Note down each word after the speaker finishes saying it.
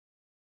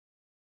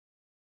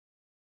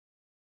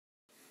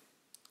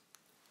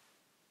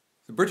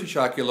The British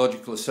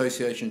Archaeological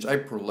Association's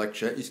April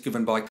lecture is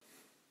given by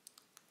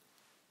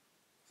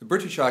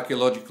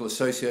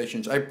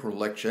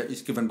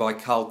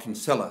Karl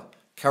Kinsella,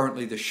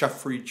 currently the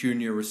Shuffrey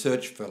Junior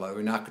Research Fellow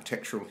in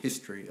Architectural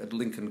History at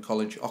Lincoln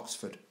College,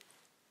 Oxford.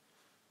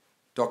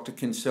 Dr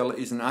Kinsella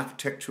is an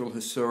architectural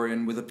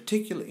historian with a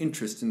particular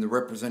interest in the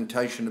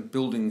representation of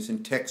buildings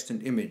in text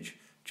and image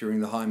during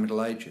the High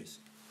Middle Ages.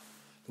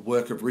 The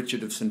work of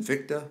Richard of St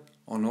Victor,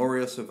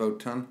 Honorius of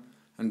Autun,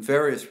 and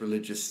various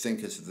religious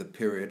thinkers of the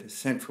period is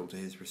central to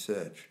his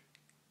research.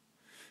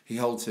 He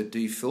holds a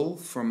D.Phil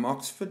from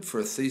Oxford for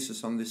a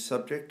thesis on this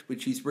subject,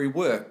 which he's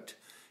reworked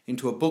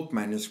into a book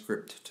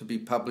manuscript to be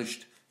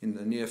published in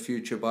the near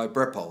future by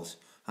Brepols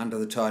under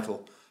the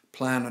title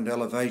Plan and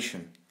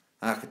Elevation,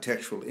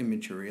 Architectural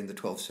Imagery in the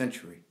 12th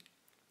Century.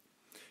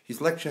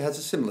 His lecture has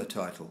a similar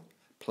title,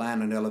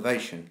 Plan and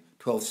Elevation,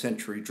 12th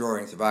Century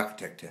Drawings of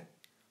Architecture.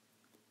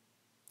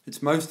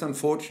 It's most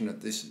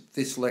unfortunate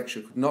this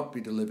lecture could not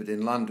be delivered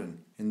in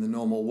London in the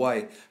normal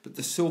way, but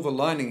the silver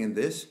lining in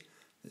this,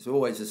 there's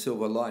always a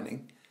silver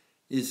lining,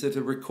 is that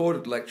a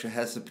recorded lecture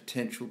has the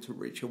potential to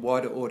reach a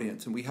wider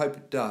audience, and we hope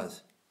it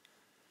does.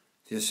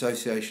 The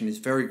Association is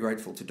very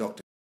grateful to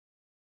Dr.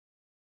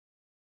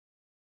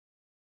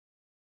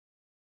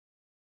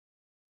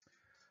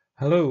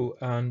 Hello,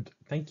 and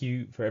thank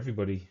you for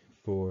everybody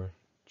for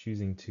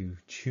choosing to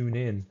tune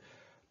in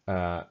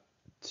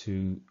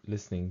to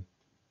listening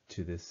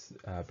to this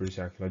British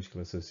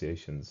Archaeological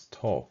Association's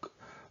talk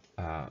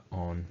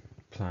on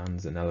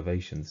plans and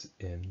elevations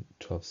in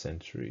 12th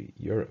century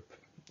Europe,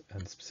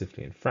 and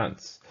specifically in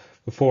France.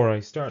 Before I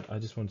start, I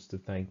just wanted to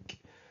thank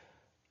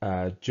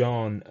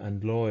John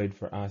and Lloyd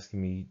for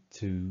asking me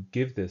to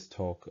give this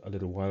talk a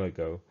little while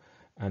ago,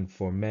 and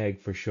for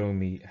Meg for showing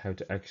me how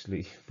to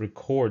actually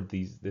record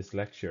this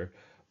lecture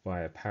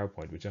via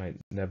PowerPoint, which I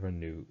never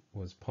knew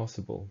was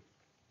possible.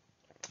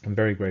 I'm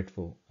very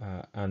grateful,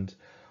 and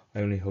I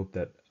only hope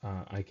that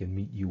I can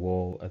meet you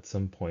all at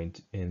some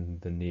point in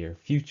the near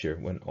future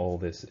when all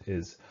this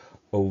is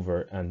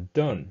over and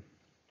done.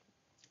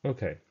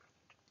 Okay.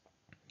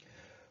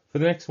 For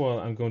the next while,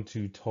 I'm going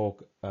to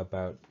talk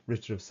about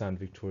Richard of St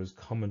Victor's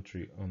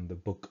commentary on the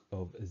Book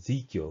of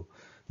Ezekiel,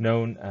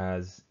 known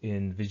as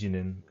In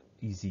Visionem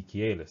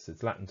Ezekialis,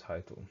 its Latin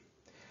title.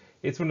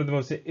 It's one of the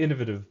most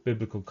innovative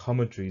biblical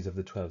commentaries of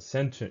the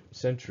 12th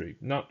century.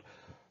 Not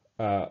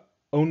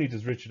only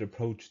does Richard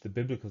approach the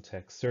biblical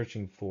text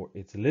searching for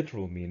its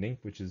literal meaning,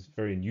 which is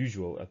very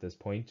unusual at this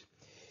point,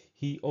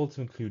 he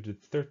also included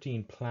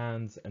 13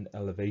 plans and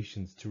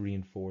elevations to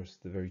reinforce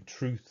the very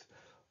truth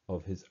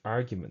of his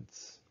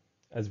arguments.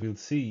 As we'll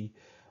see,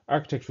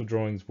 architectural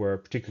drawings were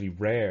particularly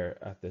rare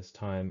at this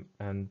time,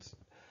 and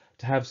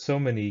to have so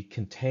many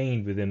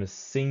contained within a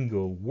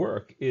single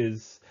work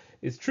is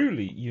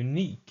truly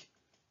unique.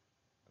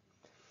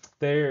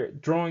 Their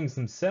drawings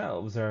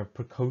themselves are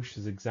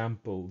precocious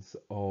examples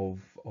of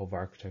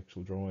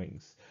architectural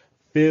drawings,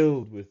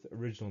 filled with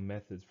original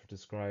methods for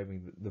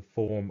describing the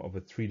form of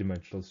a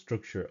three-dimensional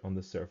structure on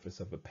the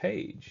surface of a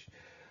page.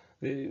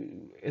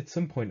 At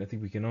some point, I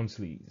think we can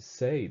honestly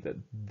say that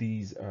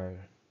these are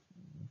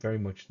very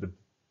much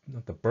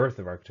not the birth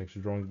of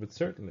architectural drawings, but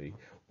certainly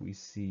we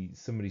see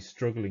somebody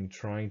struggling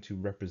trying to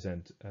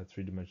represent a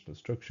three-dimensional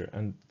structure,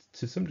 and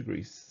to some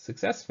degree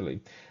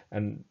successfully,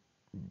 and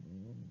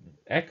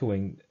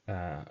echoing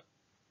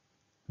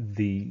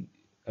the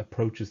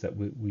approaches that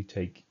we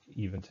take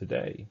even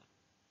today.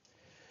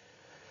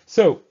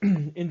 So,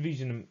 In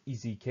Visionem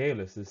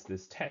Ezekialis,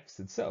 this text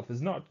itself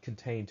is not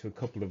contained to a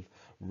couple of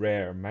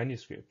rare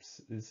manuscripts.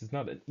 This is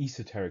not an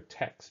esoteric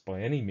text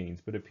by any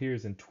means, but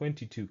appears in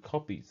 22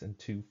 copies and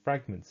 2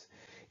 fragments,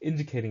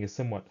 indicating a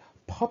somewhat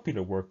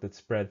popular work that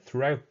spread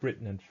throughout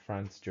Britain and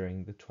France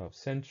during the 12th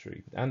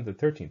century, and the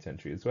 13th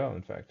century as well,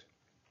 in fact.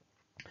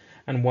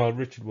 And while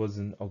Richard was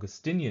an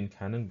Augustinian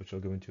canon, which I'll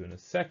go into in a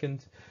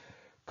second,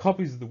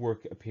 copies of the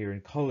work appear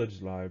in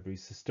college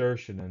libraries,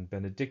 Cistercian and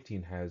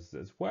Benedictine houses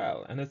as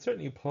well, and it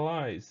certainly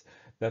implies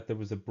that there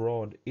was a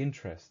broad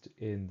interest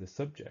in the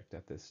subject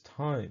at this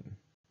time.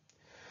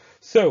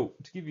 So,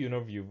 to give you an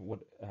overview of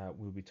what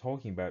we'll be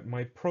talking about,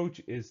 my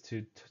approach is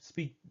to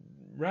speak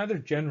rather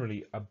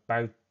generally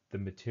about the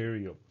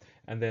material,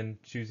 and then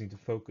choosing to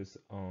focus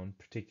on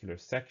particular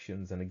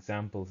sections and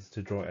examples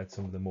to draw out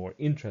some of the more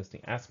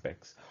interesting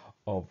aspects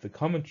of the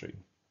commentary.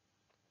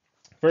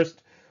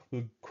 First,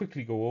 we'll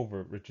quickly go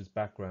over Richard's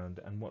background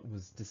and what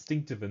was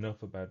distinctive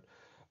enough about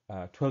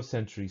 12th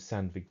century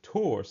St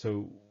Victor,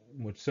 so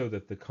much so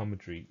that the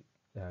commentary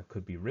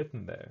could be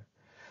written there.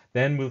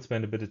 Then we'll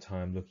spend a bit of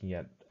time looking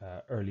at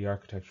early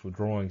architectural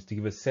drawings to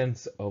give a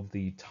sense of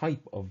the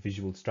type of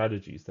visual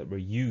strategies that were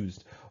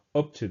used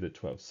up to the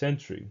 12th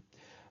century.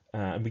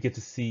 And we get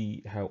to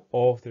see how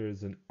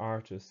authors and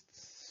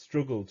artists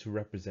struggle to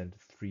represent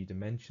 3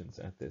 dimensions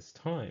at this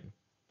time.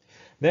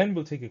 Then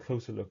we'll take a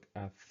closer look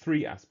at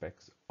 3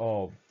 aspects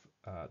of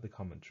the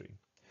commentary.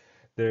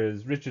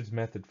 There's Richard's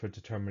method for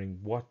determining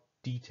what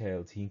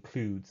details he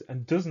includes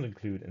and doesn't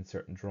include in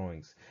certain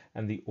drawings,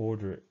 and the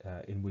order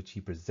in which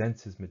he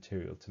presents his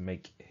material to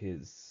make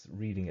his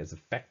reading as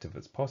effective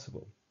as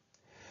possible.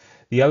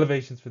 The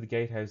elevations for the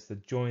gatehouse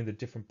that join the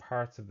different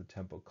parts of the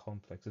temple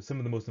complex are some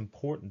of the most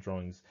important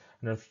drawings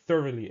and are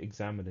thoroughly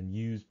examined and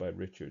used by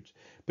Richard,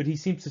 but he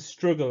seems to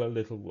struggle a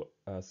little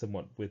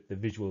somewhat with the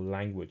visual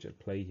language at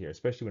play here,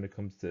 especially when it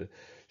comes to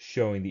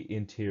showing the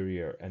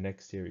interior and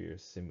exterior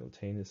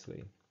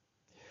simultaneously.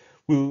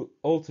 We'll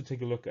also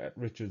take a look at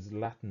Richard's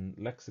Latin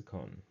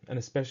lexicon, and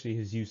especially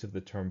his use of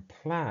the term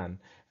plan,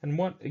 and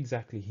what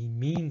exactly he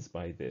means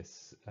by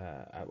this,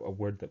 a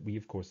word that we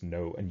of course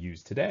know and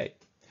use today.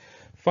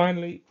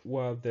 Finally,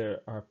 while there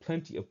are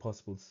plenty of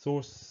possible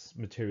source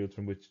materials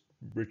from which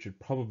Richard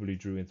probably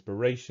drew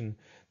inspiration,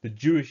 the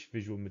Jewish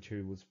visual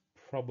material was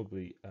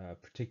probably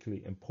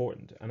particularly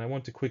important, and I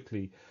want to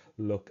quickly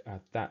look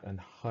at that and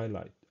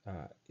highlight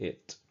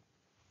it.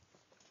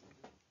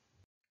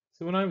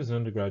 So when I was an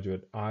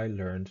undergraduate, I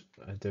learned,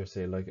 I dare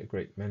say like a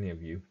great many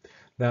of you,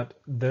 that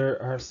there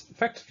are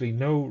effectively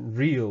no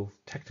real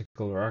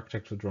technical or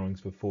architectural drawings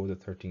before the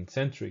 13th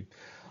century.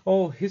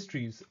 All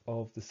histories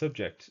of the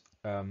subject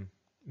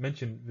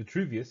mention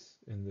Vitruvius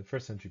in the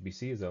 1st century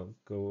BC, as I'll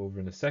go over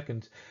in a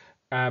second,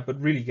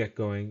 but really get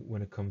going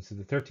when it comes to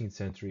the 13th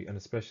century, and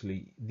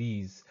especially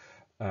these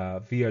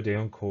Villard de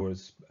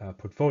Oncourt's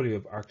portfolio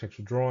of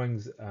architectural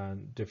drawings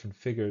and different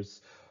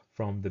figures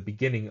from the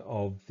beginning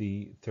of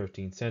the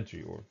 13th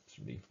century, or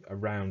certainly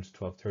around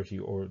 1230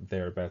 or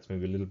thereabouts,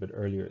 maybe a little bit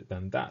earlier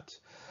than that.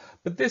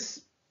 But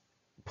this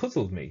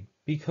puzzled me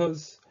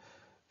because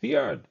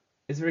Villard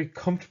is very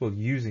comfortable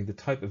using the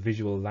type of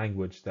visual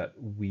language that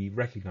we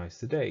recognize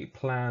today: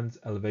 plans,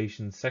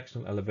 elevations,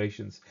 sectional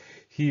elevations.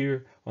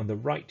 Here on the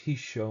right, he's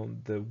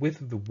shown the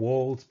width of the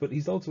walls, but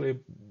he's also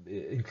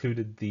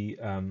included the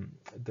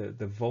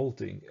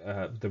vaulting,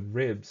 the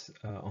ribs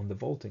on the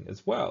vaulting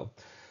as well.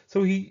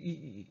 So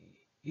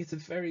it's a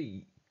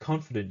very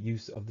confident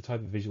use of the type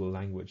of visual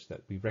language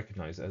that we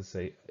recognize as,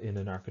 say, in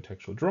an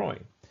architectural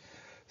drawing.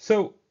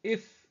 So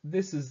if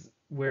this is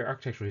where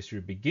architectural history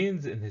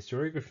begins in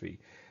historiography,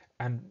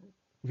 and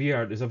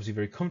Villard is obviously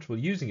very comfortable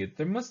using it,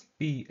 there must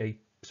be a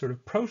sort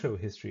of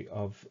proto-history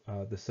of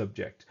the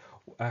subject,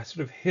 a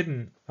sort of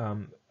hidden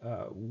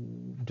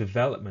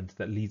development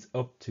that leads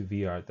up to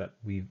Villard that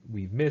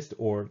we've missed,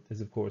 or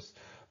is of course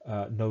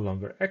no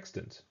longer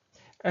extant.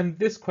 And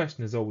this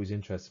question has always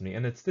interested me,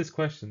 and it's this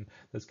question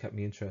that's kept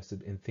me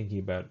interested in thinking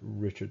about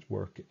Richard's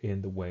work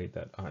in the way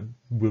that I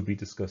will be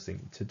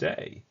discussing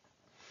today.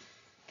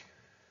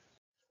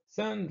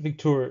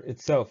 Saint-Victor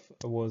itself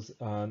was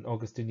an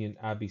Augustinian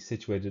abbey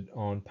situated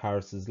on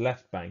Paris's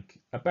left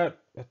bank, about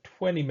a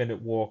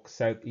 20-minute walk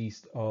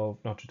southeast of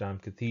Notre Dame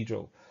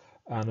Cathedral,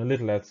 and a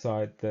little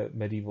outside the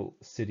medieval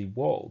city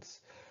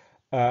walls.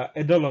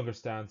 It no longer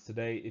stands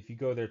today. If you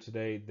go there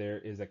today, there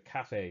is a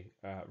cafe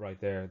right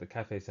there, the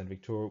Café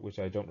Saint-Victor, which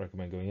I don't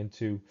recommend going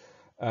into.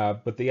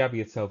 But the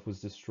abbey itself was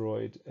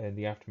destroyed in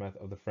the aftermath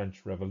of the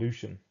French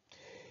Revolution.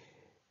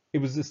 It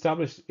was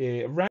established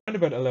around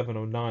about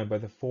 1109 by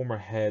the former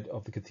head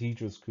of the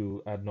cathedral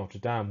school at Notre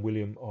Dame,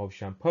 William of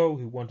Champeaux,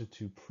 who wanted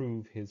to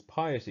prove his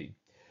piety.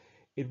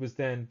 It was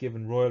then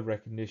given royal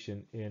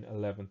recognition in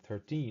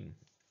 1113.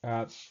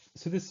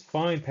 So this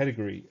fine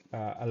pedigree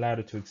allowed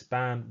it to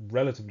expand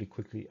relatively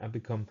quickly and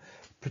become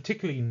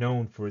particularly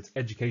known for its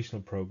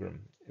educational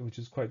program, which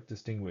is quite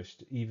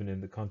distinguished even in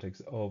the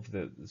context of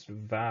the sort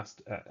of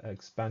vast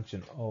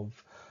expansion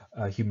of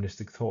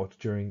humanistic thought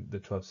during the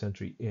 12th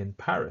century in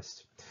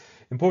Paris.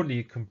 Importantly,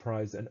 it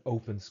comprised an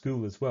open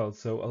school as well,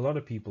 so a lot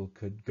of people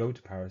could go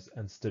to Paris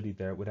and study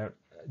there without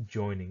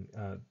joining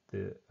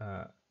the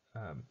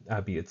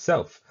abbey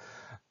itself.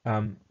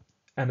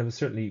 And it was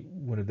certainly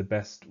one of the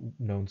best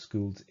known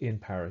schools in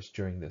Paris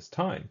during this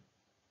time.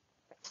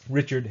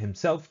 Richard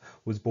himself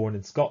was born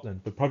in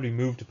Scotland, but probably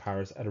moved to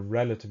Paris at a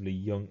relatively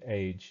young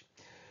age.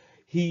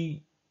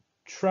 He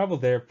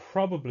traveled there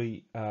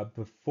probably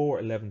before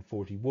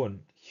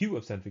 1141. Hugh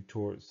of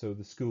Saint-Victor, so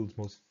the school's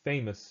most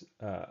famous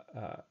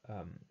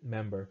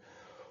member,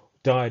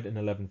 died in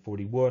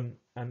 1141,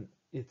 and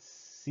it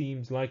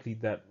seems likely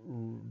that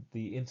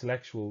the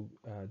intellectual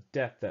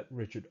debt that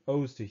Richard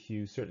owes to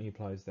Hugh certainly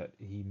implies that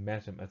he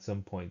met him at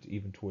some point,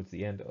 even towards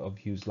the end of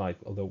Hugh's life,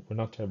 although we're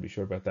not terribly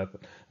sure about that,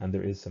 and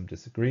there is some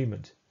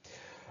disagreement.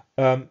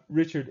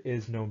 Richard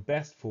is known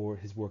best for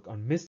his work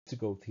on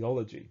mystical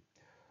theology,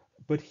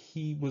 but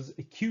he was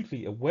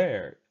acutely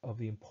aware of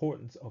the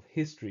importance of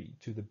history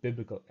to the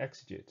biblical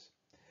exegete.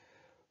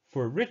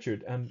 For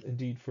Richard, and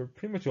indeed for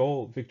pretty much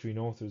all Victorian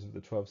authors of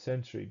the 12th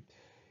century,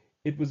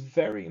 it was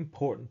very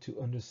important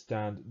to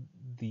understand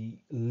the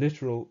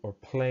literal or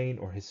plain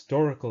or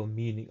historical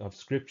meaning of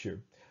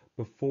Scripture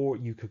before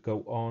you could go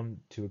on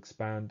to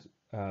expand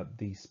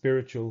the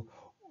spiritual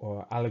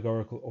or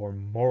allegorical or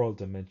moral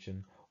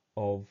dimension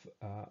of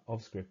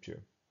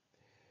Scripture.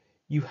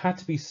 You had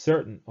to be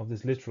certain of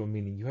this literal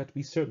meaning. You had to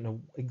be certain of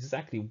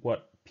exactly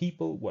what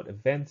people, what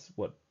events,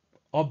 what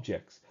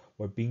objects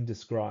were being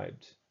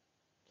described.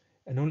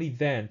 And only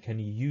then can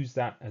you use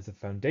that as a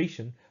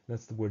foundation,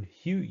 that's the word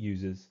Hugh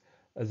uses,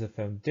 as a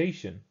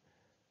foundation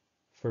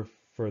for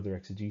further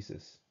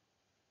exegesis.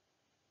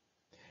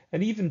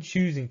 And even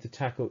choosing to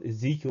tackle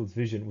Ezekiel's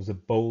vision was a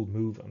bold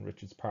move on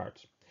Richard's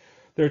part.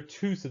 There are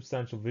two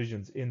substantial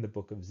visions in the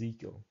book of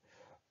Ezekiel,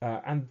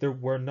 and there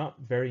were not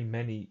very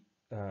many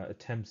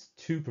attempts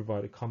to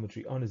provide a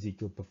commentary on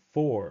Ezekiel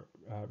before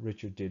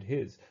Richard did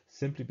his,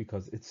 simply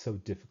because it's so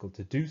difficult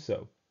to do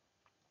so.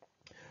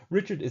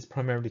 Richard is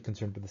primarily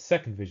concerned with the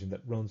second vision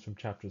that runs from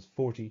chapters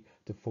 40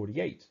 to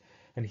 48.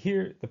 And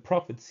here the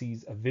prophet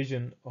sees a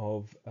vision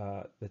of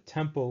the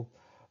temple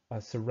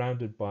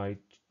surrounded by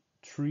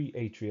three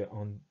atria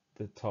on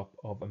the top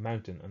of a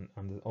mountain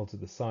and also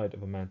the side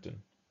of a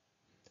mountain.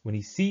 When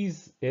he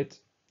sees it,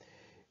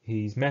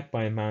 he's met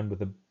by a man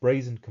with a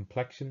brazen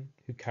complexion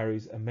who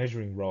carries a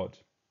measuring rod.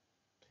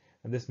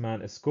 And this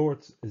man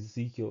escorts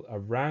Ezekiel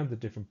around the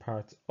different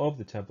parts of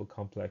the temple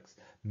complex,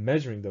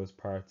 measuring those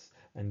parts,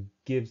 and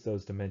gives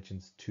those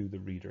dimensions to the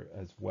reader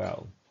as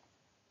well.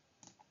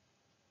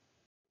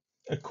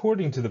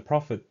 According to the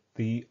prophet,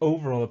 the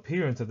overall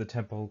appearance of the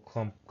temple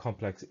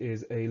complex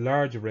is a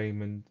large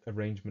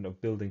arrangement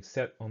of buildings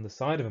set on the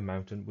side of a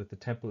mountain with the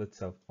temple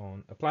itself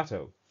on a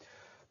plateau.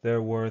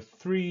 There were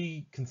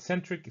three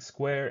concentric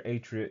square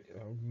atria,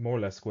 more or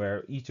less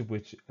square, each of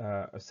which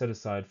are set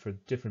aside for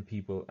different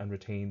people and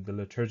retain the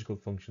liturgical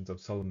functions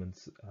of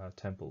Solomon's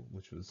temple,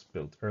 which was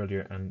built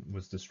earlier and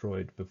was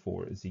destroyed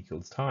before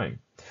Ezekiel's time.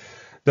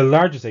 The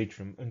largest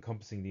atrium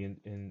encompassing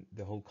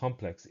the whole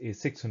complex is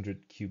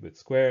 600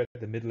 cubits square,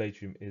 the middle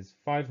atrium is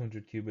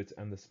 500 cubits,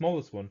 and the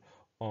smallest one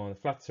on a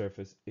flat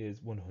surface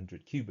is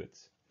 100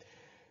 cubits.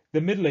 The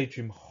middle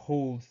atrium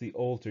holds the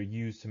altar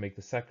used to make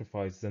the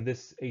sacrifices, and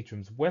this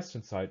atrium's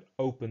western side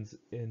opens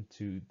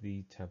into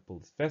the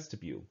temple's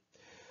vestibule.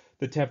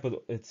 The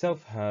temple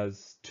itself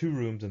has two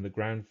rooms on the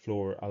ground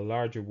floor, a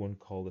larger one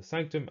called the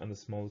sanctum and the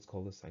smallest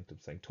called the sanctum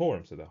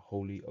sanctorum, so the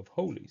Holy of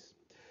Holies.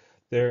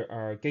 There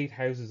are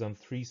gatehouses on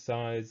three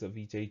sides of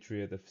each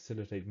atria that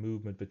facilitate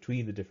movement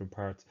between the different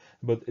parts.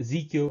 Both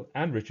Ezekiel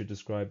and Richard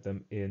describe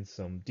them in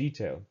some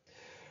detail.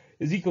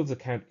 Ezekiel's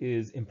account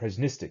is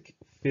impressionistic,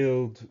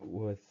 filled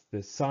with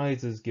the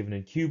sizes given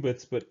in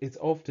cubits, but it's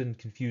often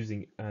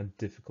confusing and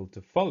difficult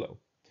to follow.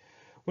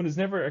 One is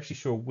never actually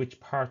sure which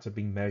parts are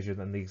being measured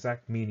and the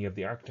exact meaning of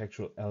the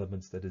architectural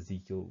elements that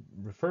Ezekiel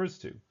refers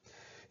to.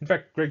 In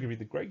fact, Gregory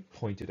the Great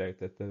pointed out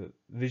that the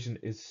vision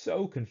is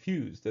so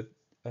confused that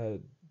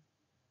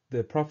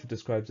the prophet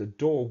describes a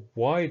door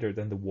wider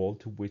than the wall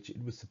to which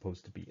it was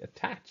supposed to be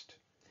attached.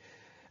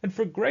 And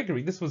for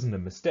Gregory, this wasn't a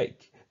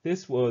mistake.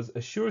 This was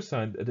a sure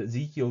sign that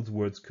Ezekiel's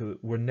words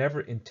were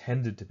never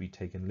intended to be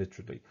taken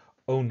literally,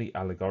 only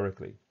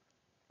allegorically.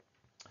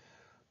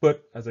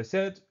 But, as I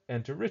said,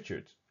 enter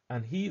Richard,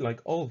 and he,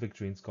 like all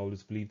Victorian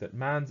scholars, believed that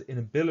man's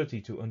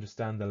inability to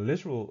understand the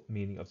literal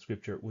meaning of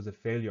Scripture was a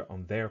failure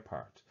on their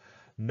part,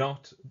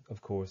 not,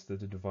 of course, the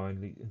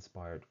divinely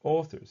inspired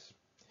authors.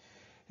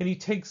 And he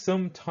takes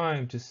some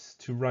time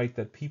to write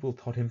that people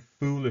thought him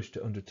foolish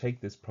to undertake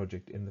this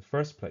project in the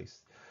first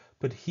place.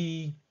 But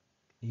he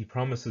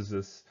promises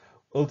us,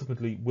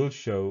 ultimately will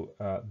show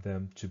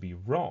them to be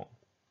wrong.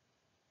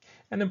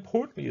 And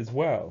importantly as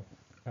well,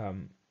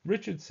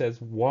 Richard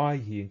says why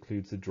he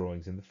includes the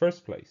drawings in the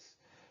first place.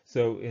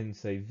 So in,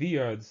 say,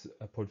 Viard's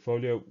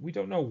portfolio, we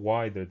don't know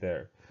why they're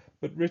there,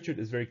 but Richard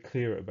is very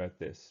clear about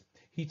this.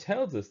 He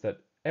tells us that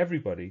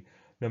everybody,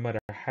 no matter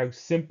how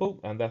simple,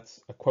 and that's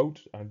a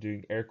quote, I'm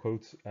doing air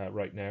quotes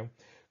right now,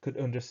 could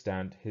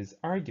understand his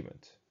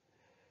argument.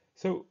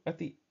 So at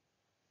the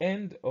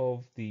end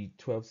of the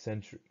 12th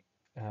century,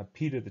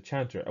 Peter the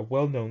Chanter, a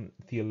well-known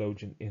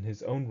theologian in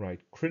his own right,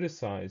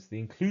 criticized the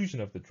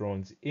inclusion of the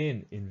drawings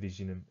in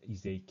Visionum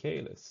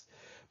Ezechialis,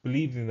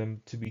 believing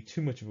them to be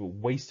too much of a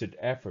wasted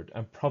effort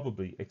and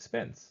probably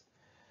expense.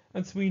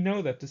 And so we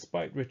know that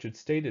despite Richard's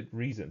stated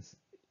reasons,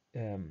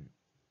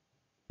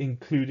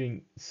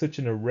 including such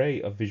an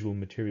array of visual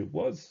material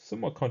was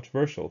somewhat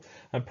controversial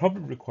and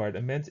probably required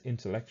immense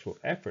intellectual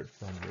effort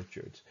from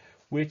Richard,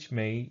 which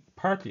may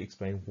partly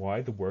explain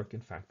why the work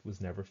in fact was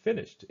never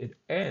finished. It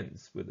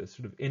ends with a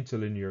sort of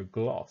interlinear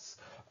gloss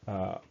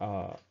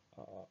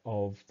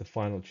of the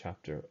final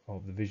chapter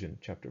of the vision,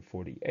 chapter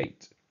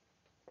 48.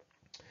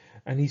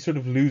 And he sort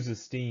of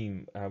loses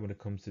steam when it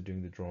comes to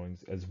doing the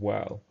drawings as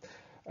well.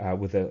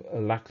 With a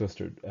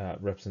lackluster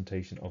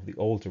representation of the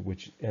altar,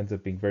 which ends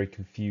up being very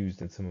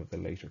confused in some of the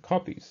later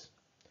copies.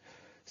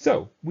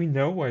 So we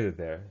know why they're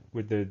there.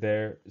 They're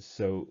there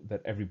so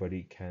that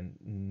everybody can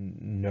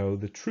know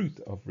the truth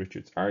of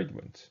Richard's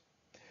argument.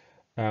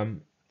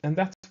 And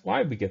that's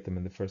why we get them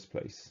in the first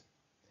place.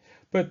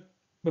 But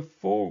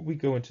before we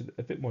go into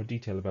a bit more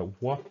detail about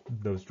what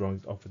those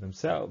drawings offer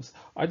themselves,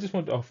 I just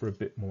want to offer a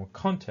bit more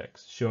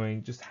context,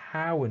 showing just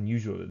how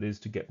unusual it is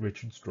to get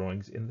Richard's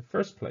drawings in the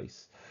first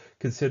place,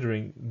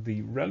 considering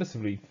the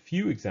relatively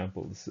few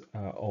examples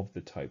of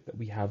the type that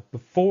we have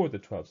before the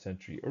 12th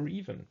century, or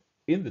even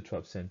in the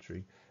 12th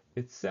century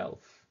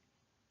itself.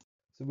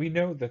 So we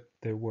know that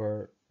there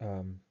were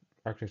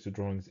architectural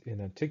drawings in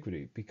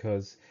antiquity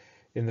because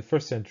In the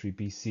 1st century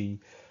BC,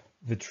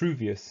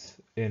 Vitruvius,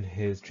 in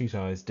his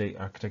treatise De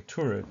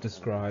Architectura,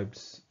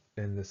 describes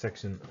in the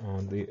section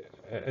on the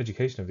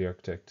education of the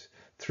architect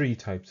 3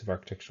 types of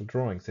architectural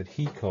drawings that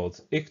he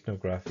calls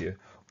ichnographia,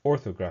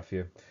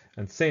 orthographia,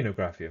 and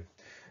scenographia.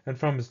 And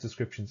from his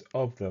descriptions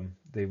of them,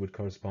 they would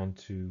correspond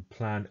to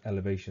plan,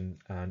 elevation,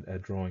 and a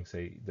drawing,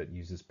 say, that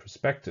uses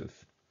perspective.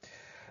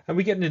 And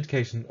we get an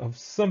indication of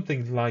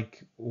something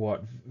like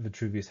what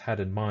Vitruvius had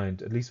in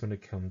mind, at least when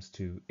it comes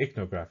to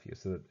ichnographia,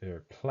 so that there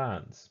are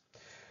plans.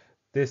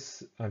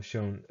 This, I've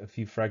shown a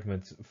few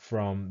fragments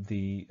from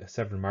the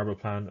Severn Marble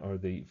Plan, or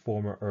the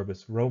former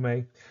Urbis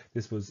Romae.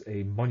 This was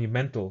a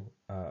monumental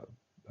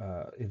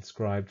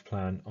inscribed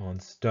plan on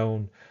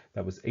stone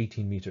that was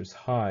 18 meters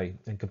high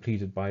and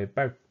completed by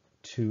about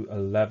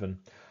 211.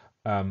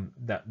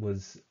 That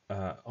was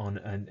on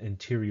an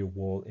interior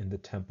wall in the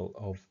Temple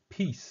of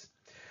Peace.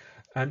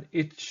 And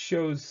it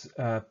shows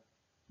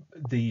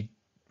the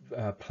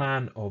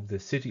plan of the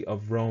city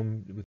of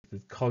Rome with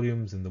the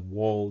columns and the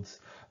walls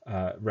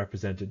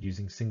represented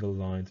using single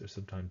lines or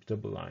sometimes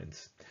double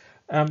lines.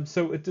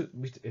 So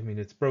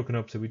it's broken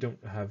up, so we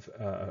don't have,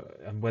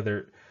 and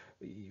whether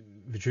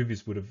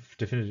Vitruvius would have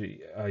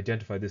definitively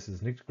identified this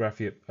as an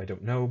ichnographia, I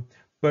don't know,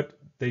 but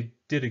they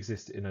did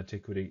exist in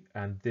antiquity,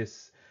 and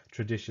this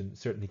tradition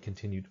certainly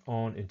continued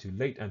on into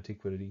late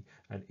antiquity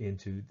and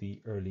into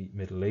the early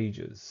Middle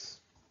Ages.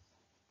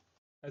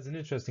 As an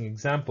interesting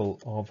example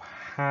of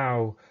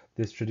how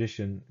this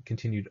tradition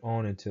continued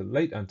on into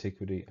late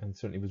antiquity and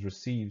certainly was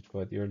received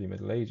by the early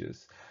Middle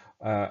Ages,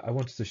 I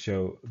wanted to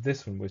show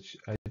this one, which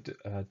I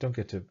don't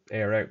get to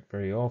air out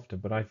very often,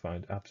 but I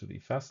find absolutely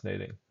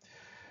fascinating.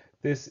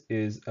 This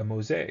is a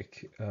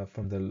mosaic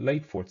from the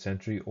late 4th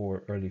century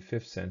or early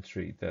 5th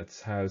century that's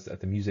housed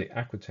at the Musée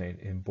Aquitaine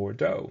in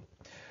Bordeaux.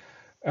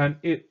 And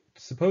it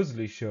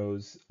supposedly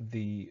shows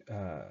the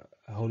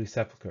Holy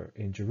Sepulchre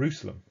in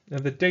Jerusalem. Now,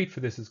 the date for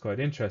this is quite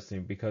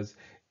interesting, because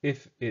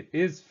if it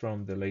is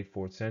from the late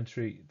 4th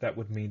century, that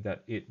would mean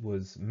that it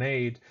was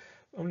made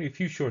only a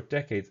few short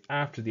decades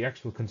after the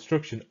actual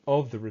construction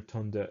of the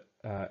rotunda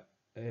at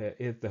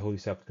the Holy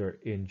Sepulchre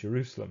in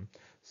Jerusalem.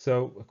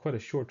 So quite a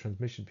short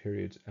transmission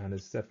period, and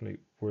is definitely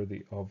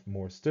worthy of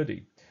more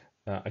study.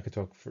 I could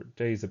talk for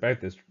days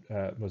about this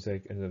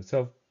mosaic in and of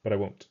itself, but I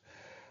won't.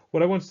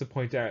 What I wanted to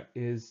point out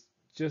is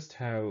just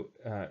how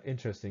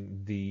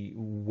interesting the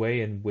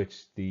way in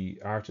which the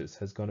artist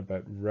has gone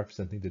about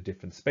representing the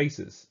different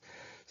spaces.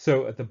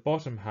 So at the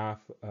bottom half,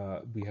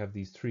 we have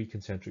these 3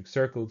 concentric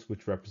circles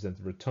which represent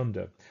the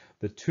rotunda.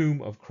 The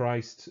tomb of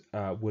Christ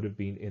would have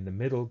been in the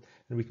middle,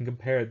 and we can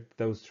compare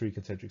those 3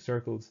 concentric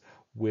circles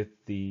with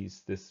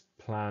this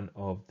plan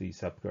of the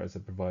sepulchre as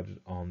provided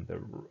on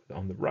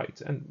the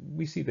right, and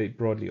we see they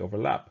broadly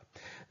overlap.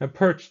 Now,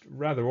 perched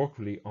rather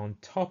awkwardly on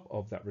top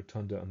of that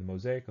rotunda on the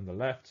mosaic on the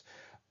left,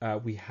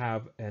 we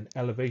have an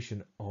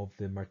elevation of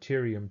the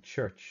Martyrium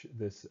Church,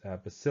 this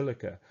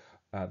basilica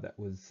that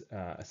was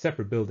a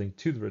separate building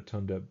to the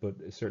rotunda, but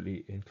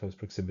certainly in close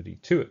proximity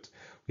to it.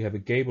 We have a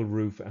gable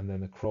roof and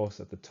then a cross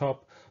at the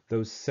top.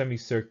 Those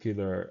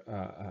semicircular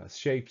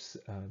shapes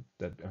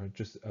that are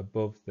just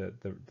above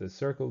the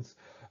circles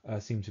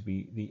seem to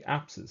be the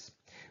apses.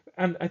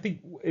 And I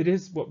think it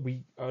is what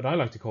I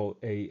like to call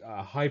a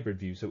hybrid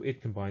view. So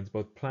it combines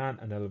both plan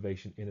and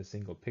elevation in a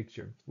single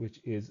picture, which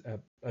is,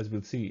 as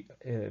we'll see,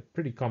 a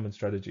pretty common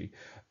strategy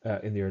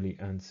in the early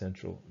and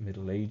central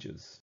Middle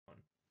Ages.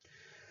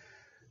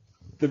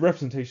 The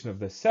representation of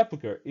the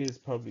sepulchre is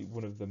probably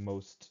one of the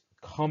most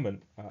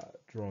common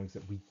drawings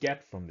that we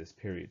get from this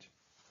period.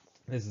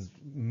 This is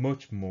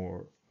much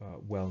more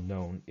well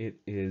known. It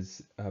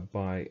is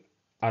by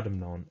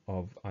Adamnon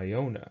of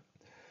Iona.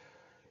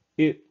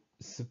 It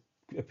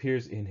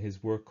appears in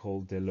his work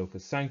called De Loca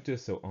Sancta,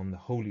 so on the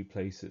holy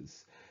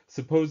places.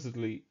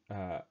 Supposedly,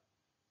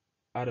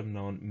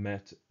 Adamnon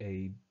met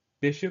a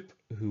bishop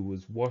who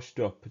was washed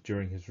up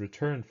during his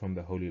return from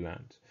the Holy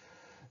Land.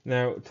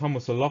 Now,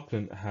 Thomas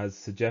O'Loughlin has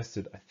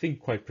suggested, I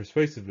think quite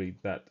persuasively,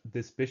 that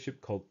this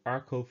bishop called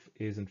Arculf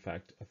is in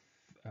fact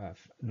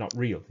not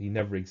real. He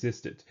never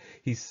existed.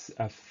 He's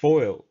a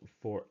foil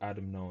for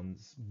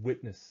Adamnon's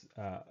witness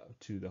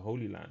to the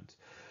Holy Land.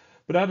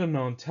 But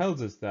Adamnon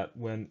tells us that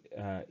when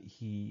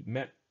he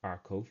met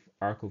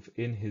Arculf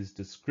in his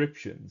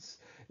descriptions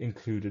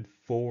included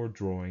 4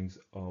 drawings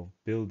of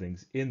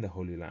buildings in the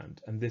Holy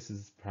Land, and this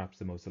is perhaps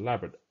the most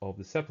elaborate of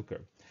the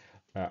sepulchre.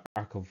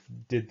 Arculf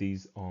did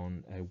these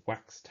on a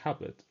wax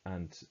tablet,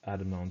 and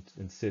Adamnon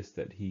insists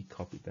that he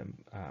copied them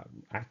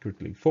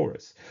accurately for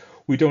us.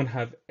 We don't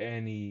have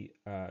any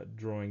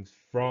drawings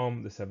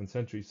from the 7th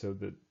century, so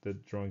the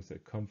drawings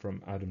that come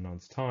from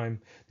Adamnon's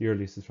time, the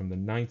earliest is from the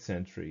 9th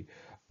century,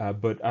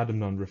 but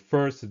Adamnon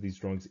refers to these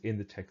drawings in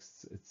the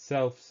text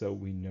itself, so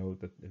we know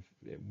that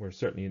were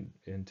certainly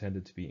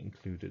intended to be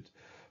included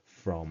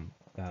from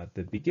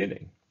the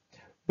beginning.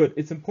 But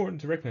it's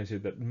important to recognize here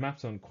that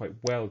maps on quite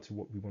well to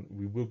what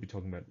we will be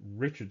talking about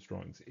Richard's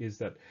drawings, is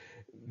that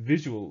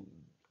visual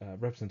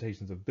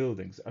representations of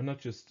buildings are not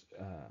just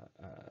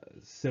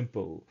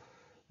simple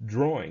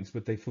drawings,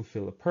 but they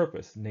fulfill a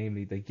purpose.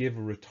 Namely, they give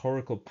a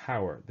rhetorical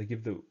power. They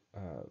give the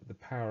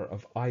power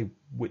of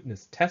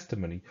eyewitness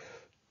testimony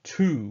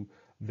to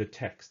the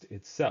text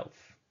itself.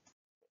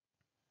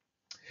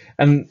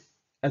 And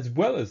as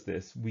well as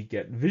this, we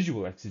get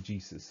visual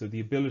exegesis, so the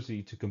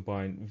ability to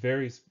combine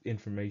various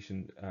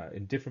information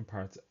in different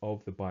parts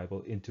of the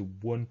Bible into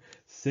one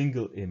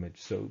single image,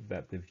 so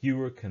that the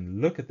viewer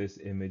can look at this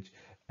image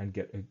and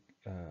get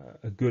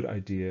a good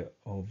idea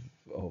of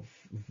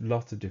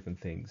lots of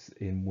different things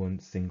in one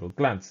single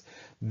glance.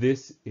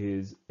 This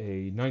is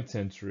a 9th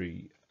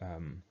century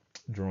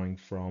drawing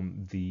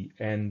from the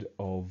end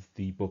of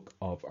the book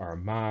of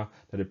Armagh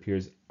that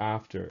appears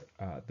after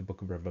the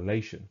book of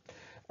Revelation.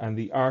 And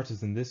the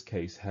artist in this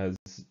case has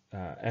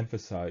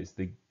emphasized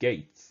the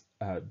gates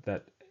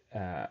that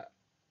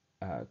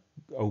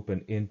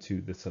open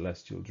into the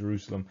celestial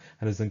Jerusalem,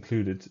 and has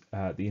included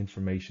the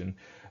information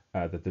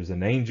that there's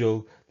an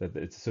angel, that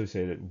it's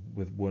associated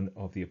with one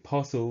of the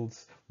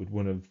apostles, with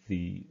one of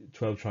the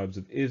 12 tribes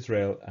of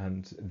Israel,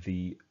 and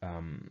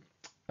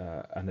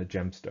a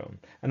gemstone.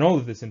 And all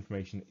of this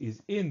information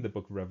is in the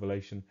book of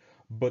Revelation,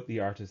 but the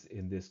artist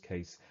in this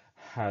case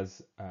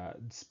has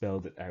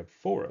spelled it out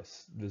for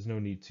us. There's no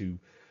need to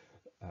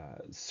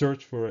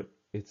search for it.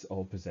 It's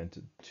all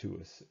presented to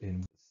us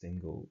in a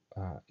single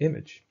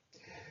image.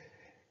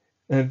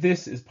 And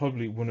this is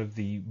probably one of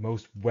the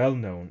most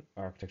well-known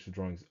architectural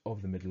drawings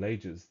of the Middle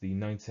Ages, the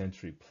 9th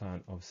century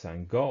plan of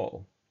St.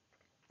 Gall.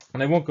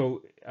 And I won't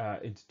go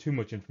into too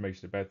much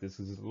information about this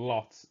because there's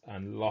lots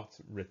and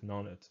lots written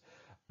on it.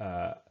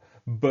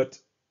 But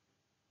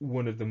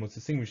one of the most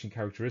distinguishing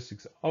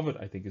characteristics of it,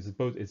 I think, is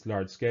both its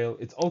large scale.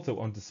 It's also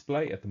on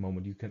display at the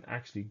moment. You can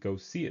actually go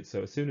see it.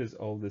 So as soon as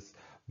all this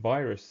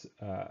virus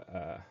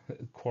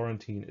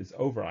quarantine is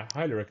over, I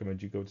highly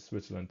recommend you go to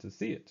Switzerland to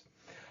see it.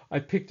 I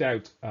picked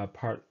out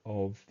part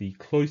of the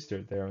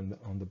cloister there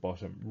on the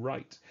bottom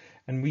right,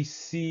 and we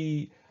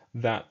see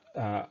that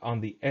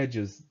on the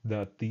edges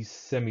that these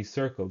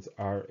semicircles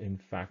are in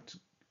fact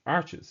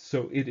arches.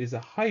 So it is a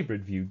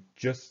hybrid view,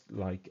 just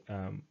like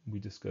we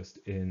discussed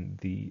in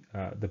the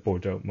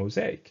Bordeaux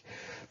mosaic.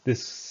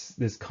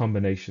 This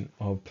combination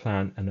of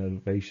plan and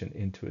elevation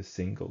into a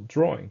single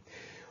drawing.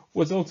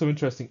 What's also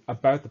interesting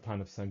about the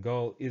plan of St.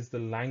 Gall is the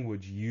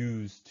language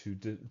used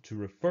to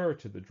refer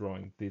to the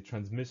drawing. The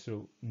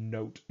transmittal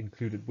note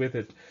included with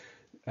it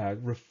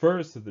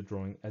refers to the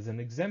drawing as an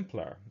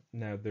exemplar.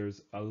 Now,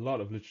 there's a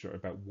lot of literature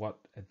about what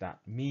that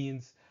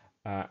means,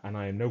 and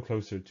I am no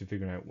closer to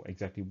figuring out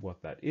exactly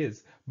what that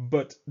is,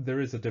 but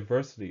there is a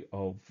diversity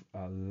of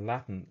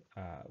Latin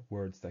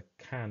words that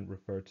can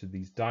refer to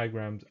these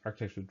diagrams,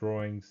 architectural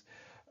drawings,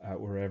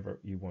 wherever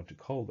you want to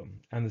call them.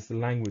 And this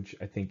language,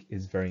 I think,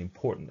 is very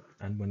important.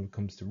 And when it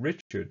comes to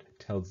Richard, it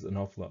tells an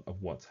awful lot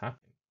of what's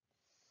happening.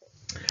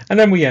 And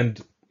then we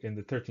end in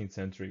the 13th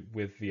century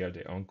with Villard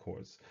de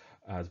Encores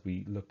as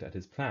we looked at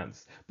his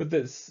plans. But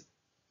this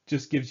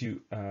just gives you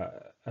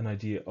an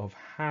idea of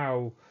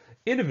how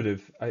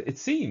innovative it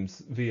seems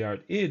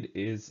Villard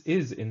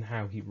is in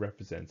how he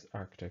represents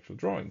architectural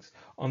drawings.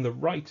 On the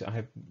right, I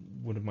have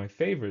one of my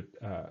favorite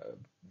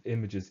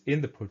images in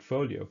the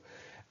portfolio.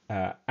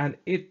 And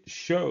it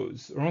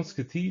shows Reims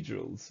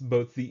cathedrals,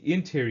 both the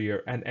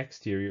interior and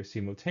exterior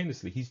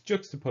simultaneously. He's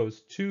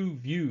juxtaposed two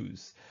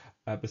views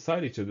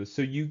beside each other,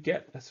 so you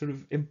get a sort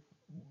of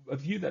a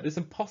view that is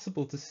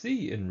impossible to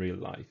see in real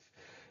life,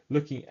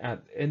 looking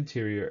at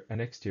interior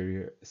and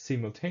exterior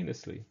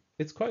simultaneously.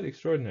 It's quite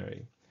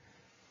extraordinary.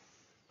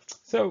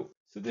 So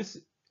this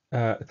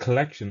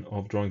collection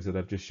of drawings that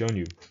I've just shown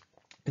you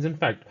is in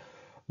fact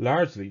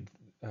largely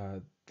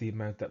the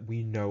amount that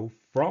we know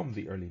from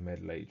the early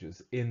Middle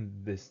Ages in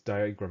this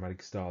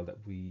diagrammatic style that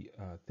we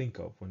think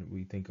of when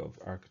we think of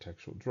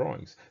architectural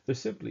drawings. There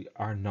simply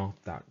are not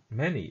that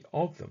many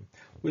of them,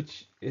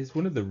 which is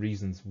one of the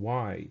reasons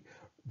why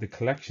the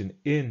collection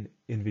in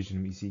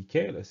Invisium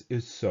Caelis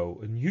is so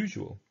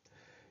unusual.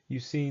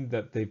 You've seen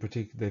that they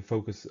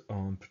focus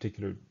on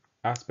particular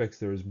aspects.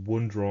 There is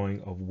one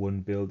drawing of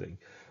one building,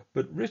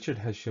 but Richard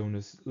has shown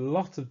us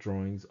lots of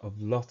drawings of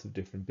lots of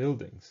different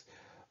buildings.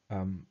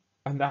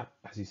 And that,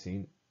 as you've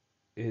seen,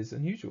 is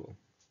unusual.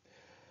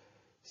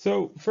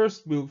 So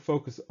first we'll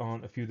focus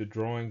on a few of the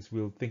drawings.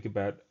 We'll think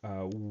about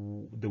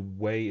the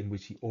way in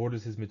which he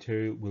orders his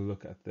material. We'll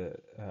look at the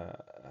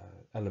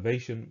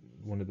elevation,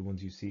 one of the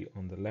ones you see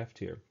on the left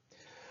here.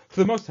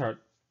 For the most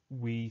part,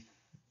 we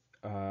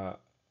are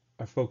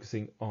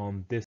focusing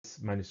on this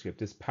manuscript,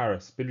 this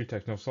Paris,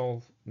 Bibliothèque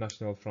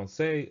Nationale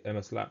Française,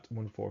 MS Lat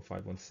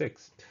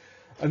 14516.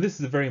 And this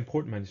is a very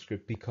important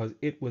manuscript because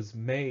it was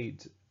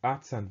made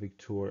at Saint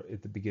Victor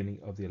at the beginning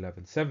of the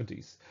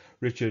 1170s.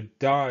 Richard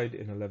died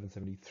in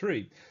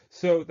 1173,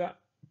 so that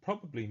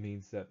probably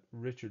means that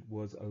Richard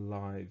was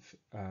alive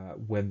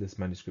when this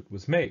manuscript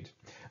was made.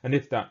 And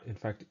if that in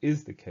fact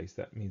is the case,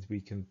 that means we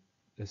can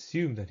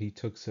assume that he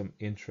took some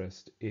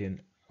interest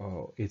in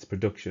its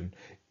production,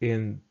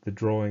 in the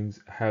drawings,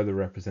 how they're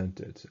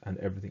represented, and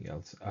everything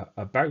else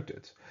about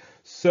it.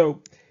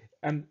 So,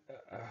 and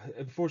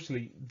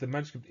unfortunately, the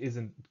manuscript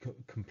isn't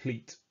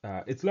complete.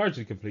 It's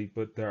largely complete,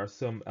 but there are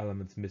some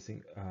elements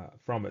missing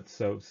from it.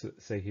 So,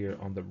 say here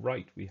on the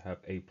right, we have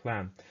a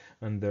plan,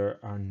 and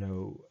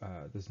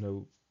there's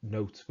no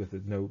notes with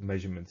it, no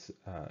measurements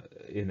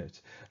in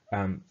it,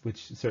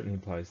 which certainly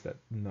implies that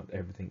not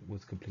everything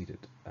was completed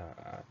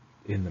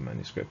in the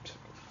manuscript.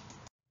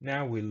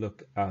 Now we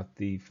look at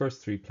the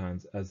first three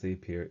plans as they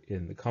appear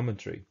in the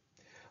commentary.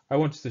 I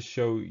wanted to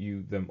show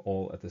you them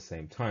all at the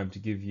same time to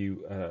give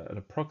you an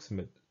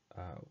approximate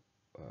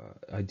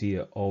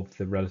idea of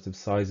the relative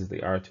sizes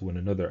they are to one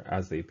another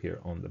as they appear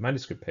on the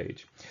manuscript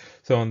page.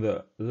 So on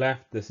the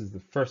left, this is the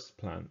first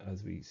plan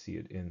as we see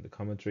it in the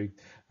commentary,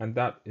 and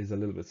that is a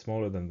little bit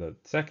smaller than the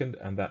second,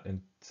 and that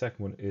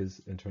second one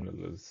is in turn a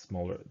little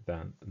smaller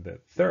than the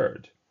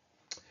third.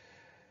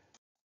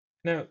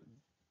 Now,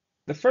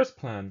 the first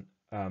plan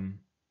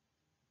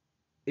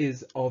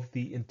is of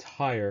the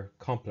entire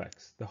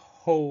complex, the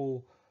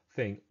whole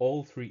thing,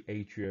 all three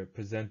atria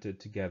presented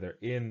together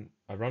in,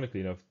 ironically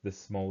enough, the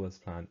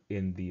smallest plan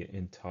in the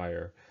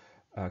entire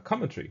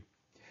commentary.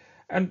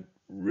 And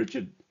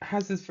Richard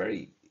has this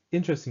very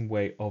interesting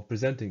way of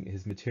presenting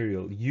his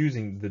material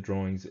using the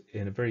drawings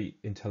in a very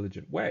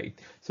intelligent way.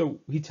 So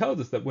he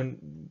tells us that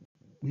when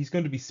he's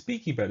going to be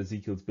speaking about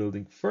Ezekiel's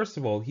building, first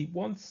of all, he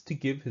wants to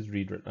give his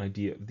reader an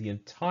idea of the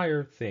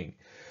entire thing,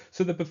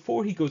 so that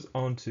before he goes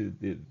on to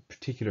the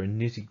particular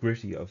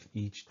nitty-gritty of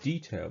each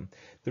detail,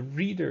 the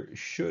reader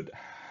should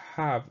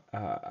have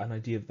an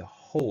idea of the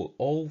whole,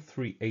 all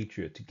three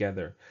atria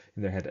together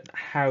in their head, and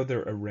how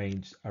they're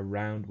arranged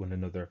around one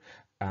another,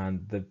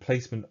 and the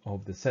placement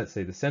of the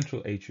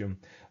central atrium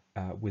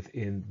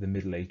within the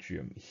middle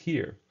atrium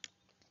here.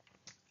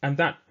 And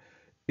that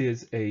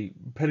is a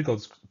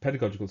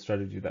pedagogical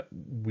strategy that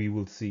we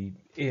will see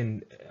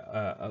in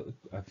a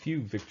few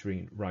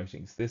Victorine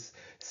writings. This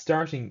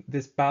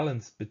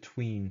balance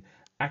between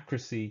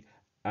accuracy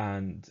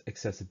and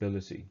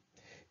accessibility.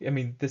 I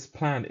mean, this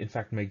plan, in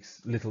fact,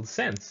 makes little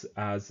sense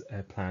as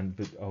a plan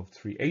of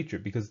three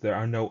atria, because there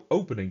are no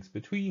openings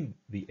between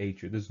the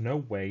atria. There's no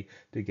way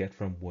to get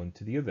from one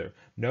to the other.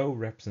 No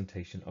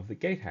representation of the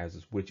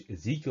gatehouses, which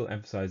Ezekiel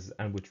emphasizes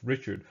and which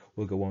Richard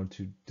will go on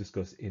to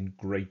discuss in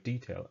great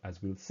detail,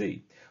 as we'll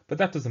see. But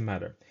that doesn't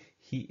matter.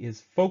 He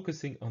is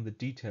focusing on the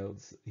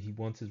details he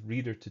wants his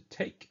reader to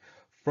take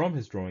from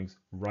his drawings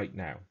right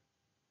now.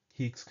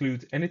 He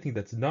excludes anything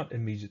that's not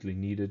immediately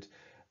needed,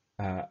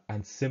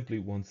 and simply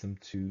wants them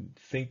to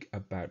think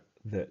about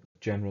the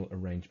general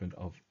arrangement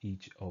of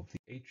each of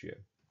the atria.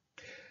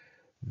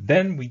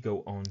 Then we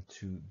go on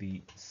to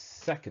the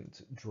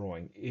second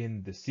drawing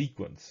in the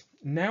sequence.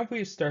 Now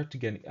we start to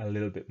get a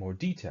little bit more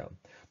detail.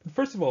 But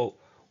first of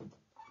all,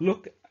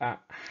 look at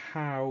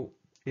how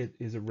it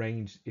is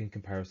arranged in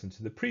comparison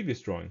to the previous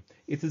drawing.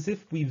 It's as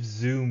if we've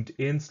zoomed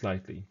in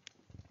slightly.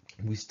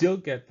 We still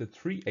get the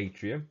three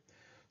atria.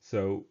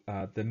 So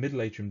the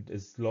middle atrium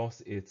has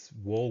lost its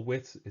wall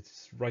width.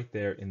 It's right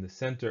there in the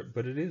center,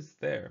 but it is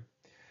there.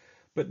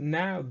 But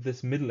now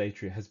this middle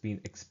atria has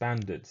been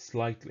expanded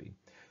slightly.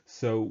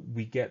 So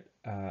we get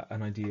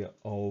an idea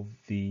of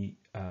the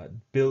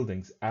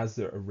buildings as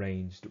they're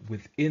arranged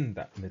within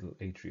that middle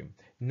atrium.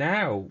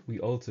 Now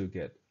we also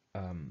get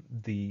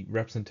the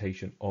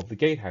representation of the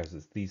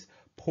gatehouses, these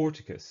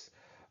porticus,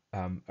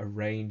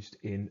 arranged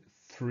in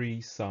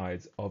three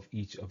sides of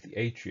each of the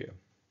atria.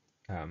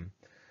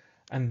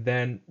 And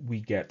then we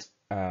get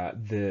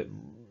the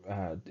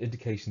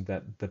indication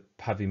that the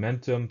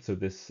pavimentum, so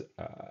this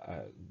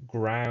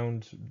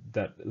ground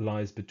that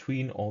lies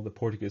between all the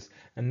porticus,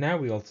 and now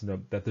we also know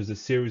that there's a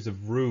series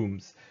of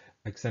rooms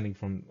extending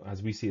from,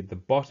 as we see at the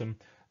bottom,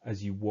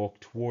 as you walk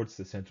towards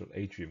the central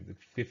atrium, the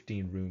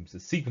 15 rooms, the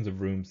sequence of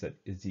rooms that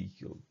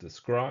Ezekiel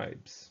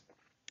describes.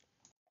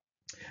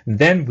 And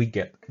then we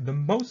get the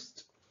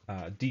most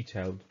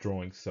detailed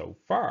drawing so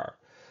far.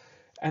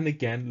 And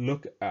again,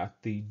 look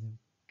at the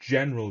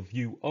general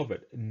view of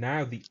it.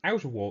 Now the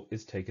outer wall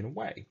is taken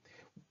away.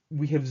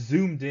 We have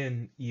zoomed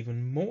in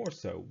even more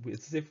so.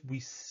 It's as if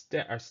we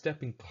are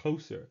stepping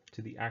closer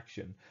to the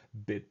action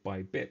bit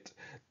by bit.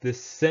 The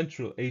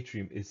central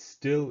atrium is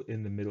still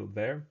in the middle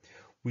there.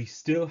 We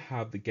still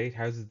have the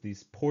gatehouses,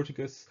 these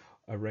porticus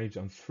arranged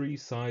on three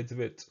sides of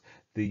it,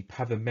 the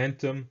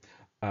pavimentum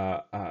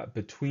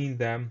between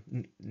them.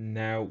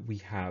 Now we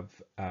have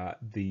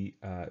the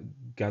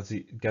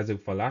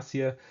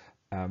gazophalacia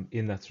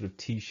in that sort of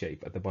T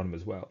shape at the bottom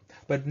as well.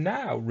 But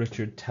now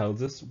Richard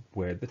tells us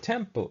where the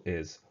temple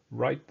is,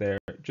 right there,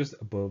 just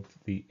above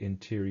the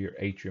interior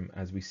atrium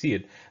as we see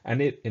it,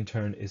 and it in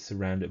turn is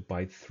surrounded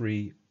by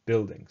three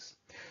buildings.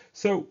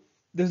 So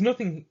there's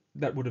nothing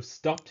that would have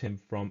stopped him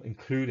from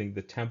including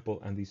the temple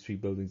and these three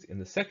buildings in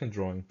the second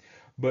drawing,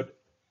 but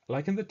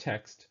like in the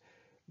text,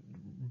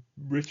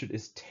 Richard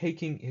is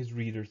taking his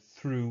reader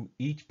through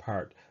each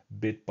part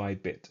bit by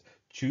bit,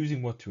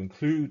 choosing what to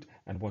include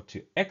and what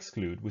to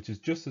exclude, which is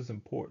just as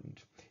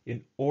important,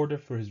 in order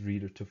for his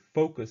reader to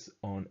focus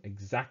on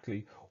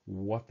exactly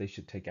what they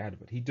should take out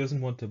of it. He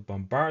doesn't want to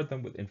bombard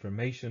them with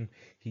information.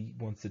 He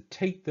wants to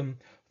take them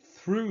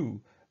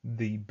through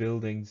the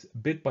buildings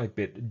bit by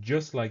bit,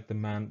 just like the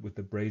man with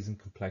the brazen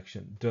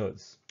complexion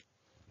does.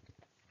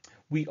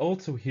 We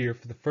also here,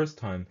 for the first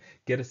time,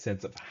 get a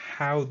sense of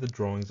how the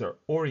drawings are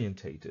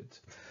orientated.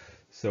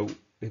 So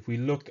if we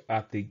look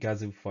at the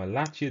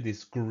gazophylacea,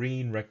 these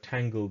green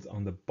rectangles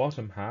on the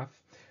bottom half,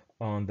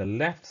 on the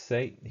left,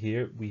 say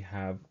here, we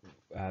have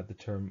the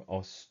term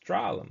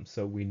australum.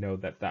 So we know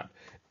that that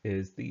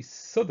is the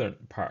southern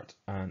part,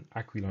 and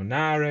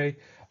aquilonare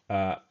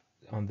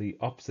on the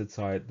opposite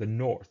side, the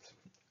north.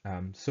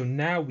 So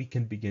now we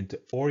can begin to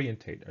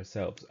orientate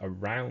ourselves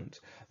around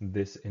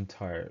this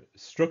entire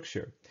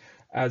structure.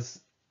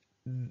 As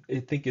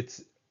I think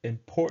it's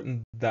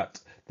important that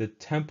the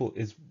temple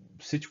is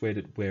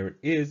situated where it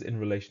is in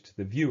relation to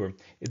the viewer.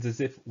 It's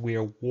as if we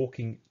are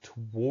walking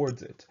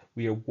towards it.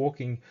 We are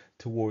walking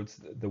towards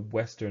the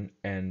western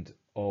end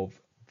of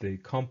the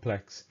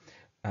complex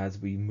as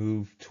we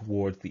move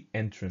towards the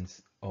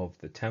entrance of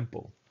the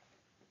temple.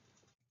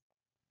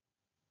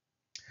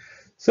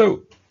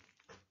 So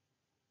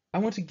I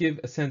want to give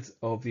a sense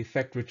of the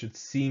effect Richard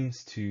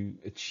seems to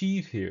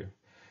achieve here.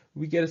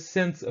 We get a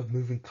sense of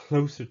moving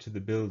closer to the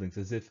buildings,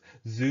 as if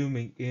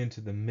zooming into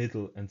the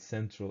middle and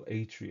central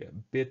atria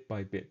bit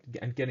by bit,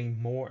 and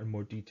getting more and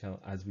more detail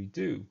as we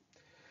do.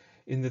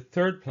 In the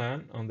third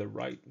plan on the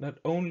right, not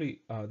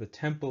only are the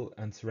temple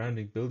and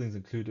surrounding buildings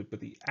included,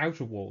 but the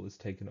outer wall is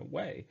taken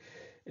away.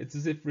 It's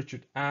as if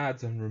Richard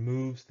adds and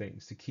removes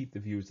things to keep the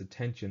viewer's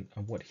attention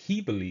on what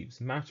he believes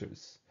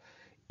matters.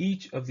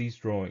 Each of these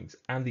drawings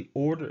and the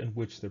order in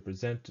which they're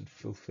presented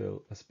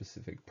fulfill a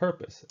specific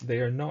purpose. They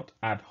are not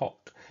ad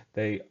hoc.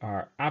 They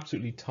are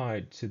absolutely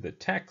tied to the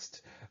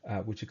text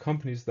which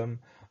accompanies them,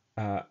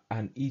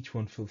 and each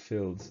one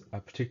fulfills a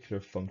particular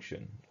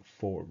function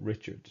for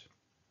Richard.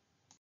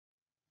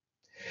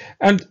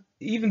 And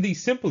even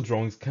these simple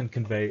drawings can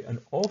convey an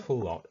awful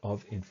lot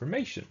of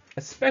information,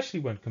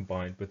 especially when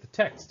combined with the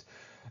text.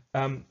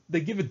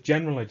 They give a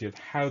general idea of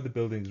how the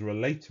buildings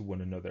relate to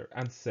one another,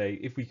 and say,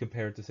 if we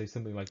compare it to say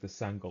something like the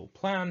Sangol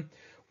plan,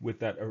 with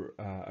that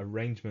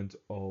arrangement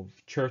of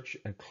church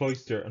and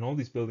cloister and all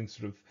these buildings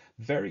sort of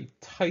very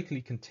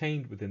tightly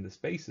contained within the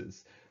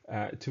spaces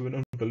to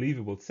an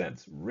unbelievable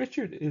sense,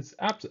 Richard is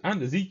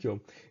and Ezekiel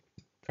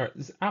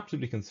is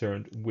absolutely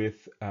concerned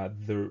with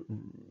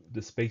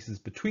the spaces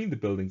between the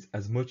buildings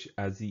as much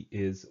as he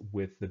is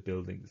with the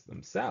buildings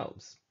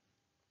themselves.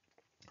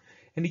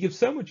 And he gives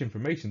so much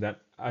information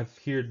that I've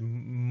heard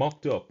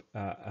mocked up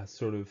a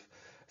sort of,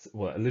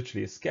 well,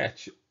 literally a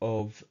sketch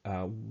of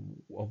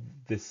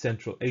this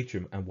central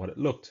atrium and what it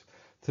looked.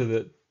 To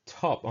the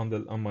top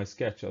on my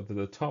sketch, to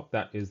the top,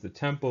 that is the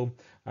temple,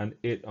 and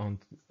it on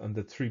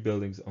the three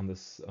buildings on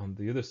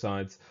the other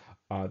sides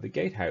are the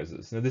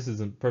gatehouses. Now this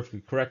isn't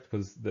perfectly correct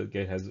because the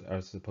gatehouses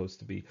are supposed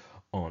to be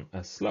on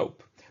a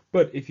slope.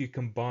 But if you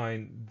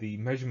combine the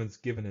measurements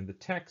given in the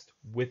text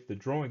with the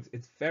drawings,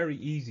 it's very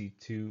easy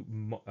to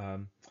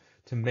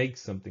make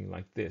something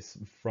like this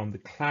from the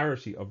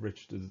clarity of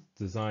Richard's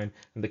design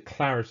and the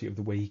clarity of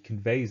the way he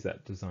conveys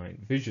that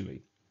design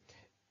visually.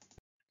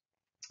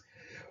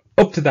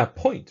 Up to that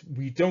point,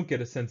 we don't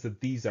get a sense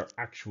that these are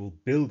actual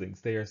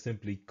buildings. They are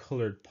simply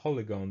colored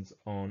polygons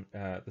on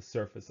the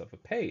surface of a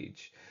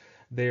page.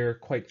 They're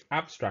quite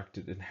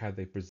abstracted in how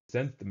they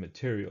present the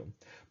material.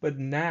 But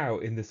now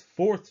in this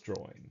fourth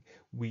drawing,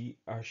 we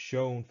are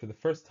shown for the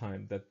first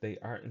time that they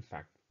are in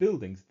fact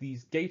buildings.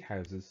 These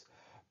gatehouses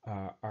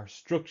are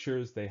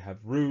structures, they have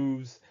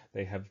roofs,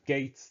 they have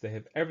gates, they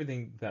have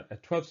everything that a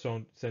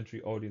 12th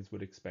century audience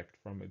would expect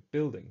from a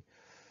building.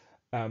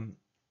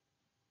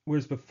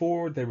 Whereas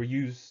before they were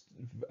used,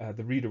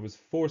 the reader was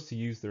forced to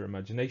use their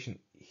imagination.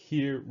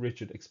 Here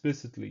Richard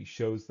explicitly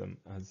shows them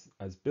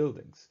as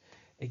buildings.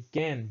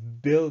 Again,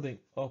 building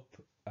up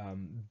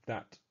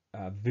that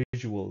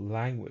visual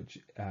language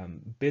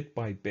bit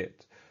by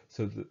bit,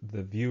 so that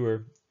the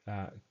viewer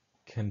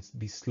can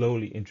be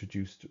slowly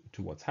introduced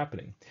to what's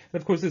happening. And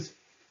of course,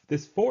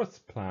 this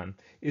fourth plan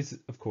is,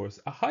 of course,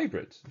 a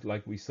hybrid,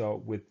 like we saw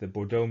with the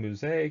Bordeaux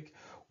mosaic,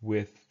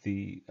 with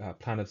the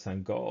plan of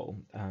Sangol,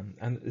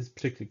 and is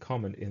particularly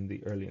common in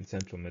the early and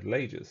central Middle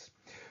Ages.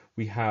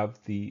 We have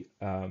the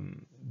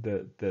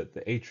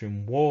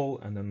atrium wall,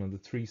 and then on the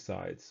three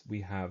sides we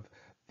have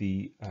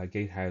the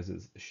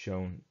gatehouses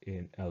shown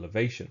in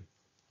elevation.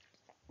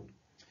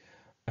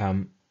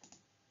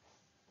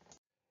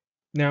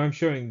 Now I'm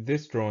showing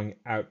this drawing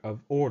out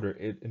of order.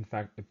 It in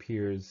fact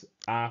appears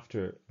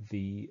after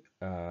the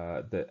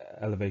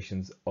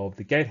elevations of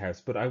the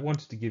gatehouse, but I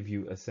wanted to give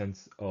you a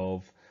sense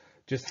of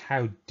just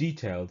how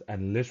detailed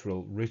and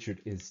literal Richard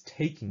is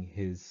taking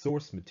his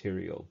source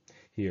material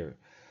here.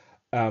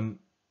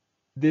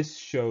 This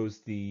shows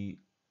the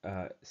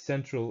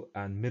central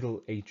and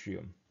middle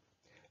atrium.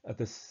 At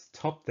the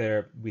top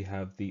there we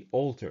have the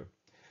altar.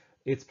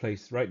 It's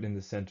placed right in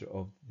the center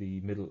of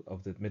the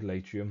middle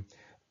atrium.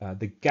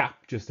 The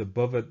gap just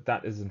above it,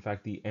 that is in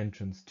fact the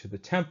entrance to the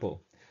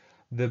temple.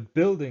 The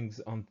buildings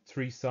on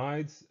three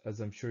sides, as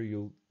I'm sure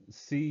you'll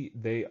see,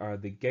 they are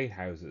the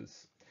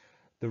gatehouses.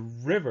 The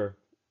river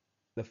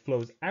that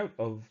flows out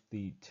of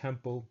the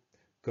temple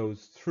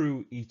goes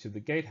through each of the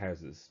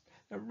gatehouses.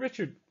 Now,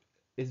 Richard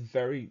is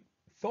very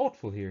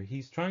thoughtful here.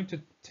 He's trying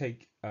to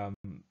take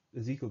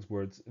Ezekiel's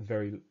words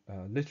very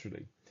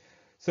literally.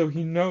 So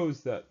he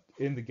knows that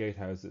in the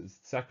gatehouses,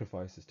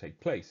 sacrifices take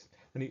place.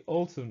 And he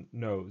also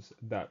knows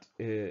that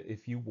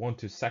if you want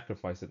to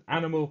sacrifice an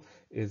animal,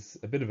 is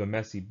a bit of a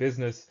messy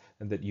business,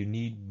 and that you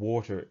need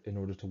water in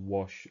order to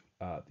wash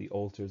the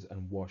altars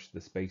and wash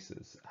the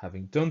spaces.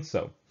 Having done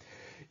so,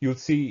 you'll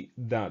see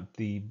that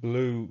the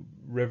blue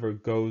river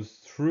goes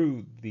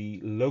through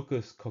the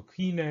locus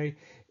coquinae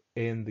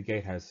in the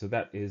gatehouse. So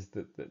that is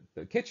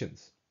the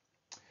kitchens.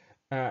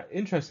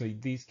 Interestingly,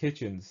 these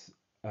kitchens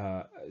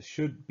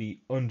should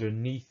be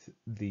underneath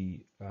the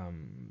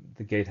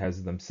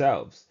gatehouses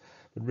themselves,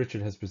 but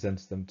Richard has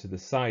presented them to the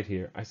side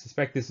here. I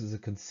suspect this is a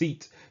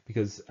conceit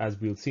because, as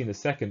we'll see in a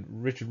second,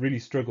 Richard really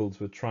struggles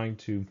with trying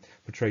to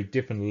portray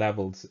different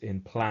levels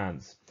in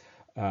plans.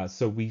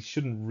 So we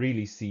shouldn't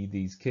really see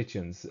these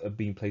kitchens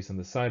being placed on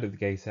the side of the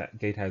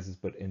gatehouses,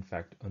 but in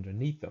fact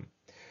underneath them.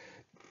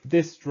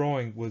 This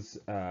drawing was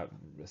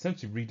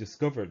essentially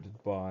rediscovered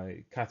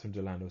by Catherine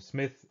Delano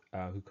Smith,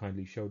 who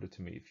kindly showed it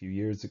to me a few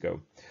years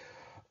ago.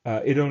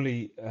 It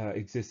only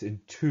exists in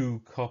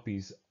 2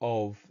 copies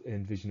of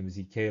In Visionum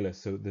Ezekielus.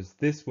 So there's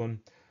this one,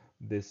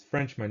 this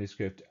French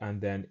manuscript, and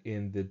then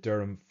in the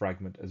Durham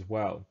fragment as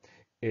well.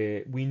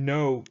 We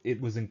know it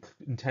was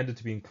intended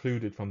to be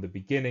included from the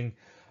beginning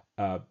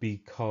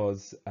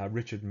because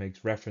Richard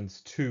makes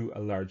reference to a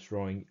large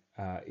drawing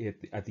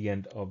at the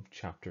end of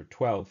chapter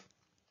 12.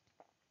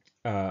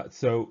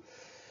 So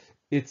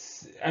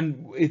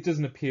it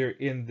doesn't appear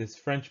in this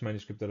French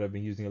manuscript that I've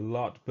been using a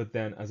lot, but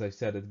then, as I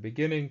said at the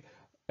beginning,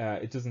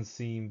 it doesn't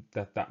seem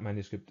that that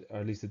manuscript, or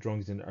at least the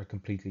drawings in it, are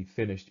completely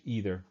finished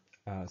either.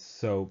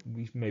 So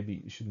we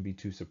maybe shouldn't be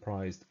too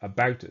surprised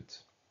about it.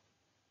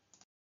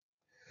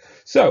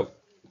 So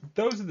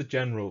those are the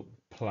general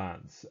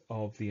plans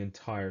of the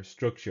entire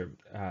structure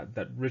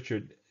that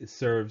Richard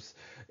serves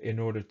in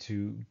order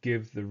to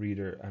give the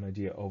reader an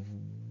idea of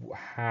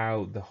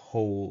how the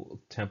whole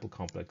temple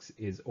complex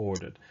is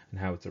ordered and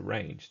how it's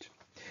arranged.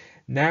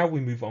 Now we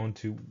move on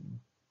to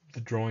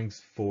the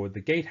drawings for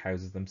the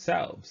gatehouses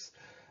themselves,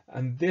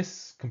 and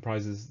this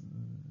comprises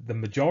the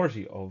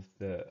majority of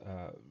the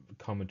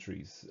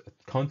commentary's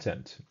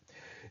content.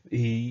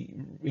 He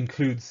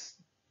includes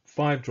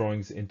 5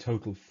 drawings in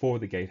total for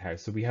the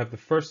gatehouse. So we have the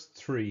first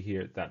 3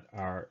 here that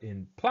are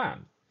in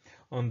plan.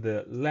 On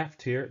the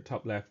left here,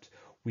 top left,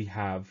 we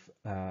have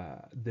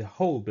the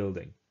whole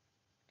building.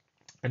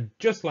 And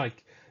just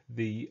like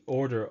the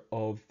order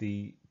of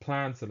the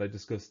plans that I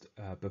discussed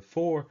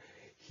before,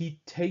 he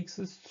takes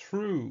us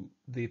through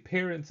the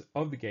appearance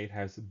of the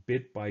gatehouse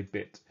bit by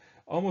bit,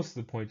 almost to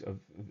the point of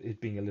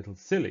it being a little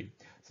silly.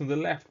 So on the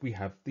left, we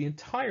have the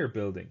entire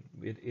building.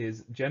 It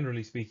is,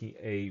 generally speaking,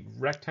 a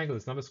rectangle.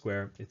 It's not a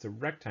square. It's a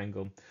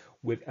rectangle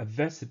with a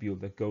vestibule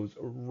that goes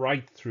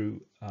right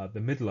through the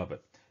middle of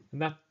it.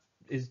 And that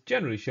is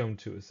generally shown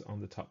to us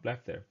on the top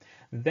left there.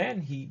 Then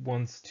he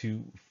wants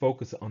to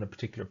focus on a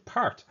particular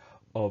part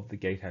of the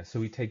gatehouse.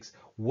 So he takes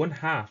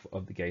 1/2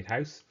 of the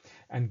gatehouse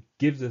and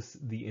gives us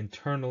the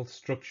internal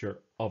structure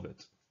of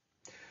it.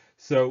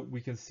 So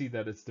we can see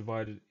that it's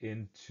divided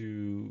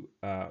into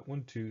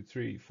 1, 2,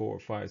 3, 4,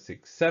 5,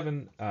 6,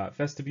 7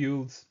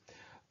 vestibules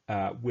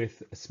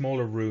with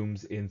smaller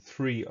rooms in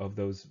 3 of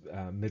those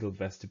middle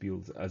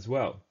vestibules as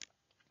well.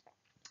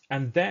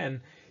 And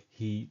then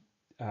he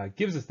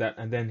gives us that,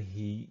 and then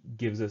he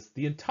gives us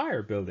the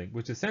entire building,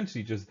 which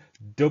essentially just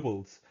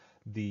doubles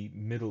the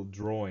middle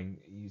drawing.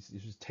 You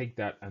just take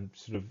that and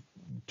sort of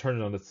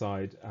turn it on its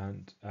side,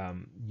 and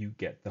you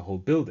get the whole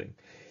building.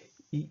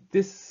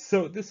 This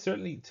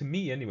certainly, to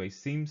me anyway,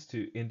 seems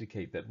to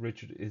indicate that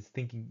Richard is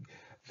thinking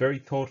very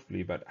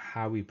thoughtfully about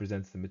how he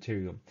presents the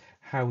material,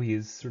 how he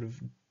is sort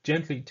of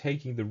gently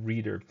taking the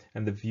reader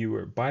and the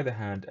viewer by the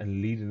hand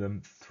and leading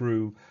them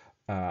through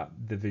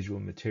the visual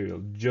material,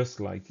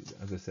 just like,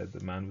 as I said,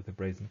 the man with the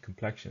brazen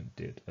complexion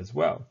did as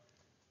well.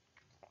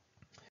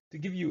 To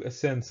give you a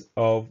sense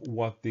of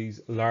what these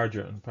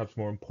larger and perhaps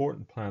more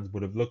important plans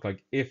would have looked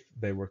like if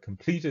they were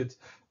completed,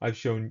 I've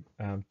shown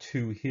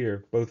 2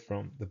 here, both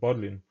from the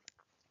Bodleian.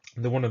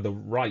 The one on the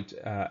right,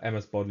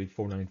 MS Bodley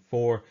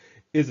 494,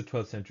 is a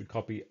 12th century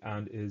copy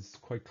and is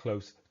quite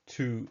close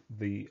to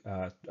the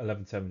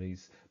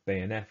 1170s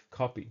BAA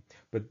copy.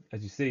 But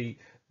as you see,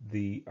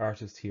 the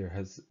artist here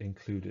has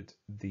included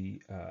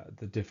the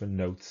different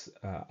notes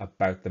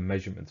about the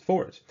measurements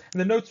for it.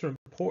 And the notes are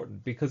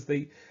important because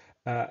they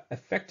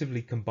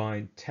effectively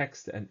combine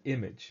text and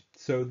image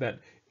so that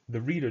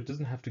the reader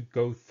doesn't have to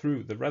go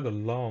through the rather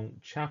long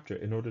chapter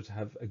in order to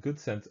have a good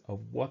sense of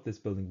what this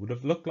building would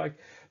have looked like.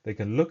 They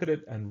can look at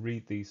it and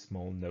read these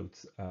small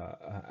notes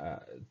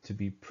to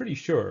be pretty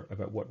sure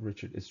about what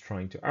Richard is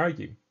trying to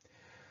argue.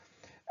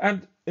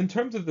 And in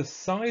terms of the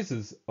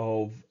sizes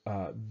of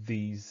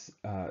these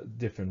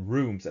different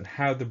rooms and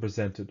how they're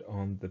presented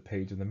on the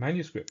page of the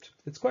manuscript,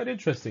 it's quite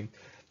interesting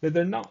that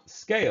they're not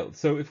scaled.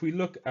 So if we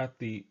look at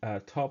the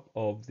top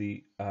of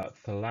the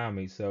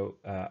thalami, so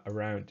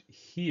around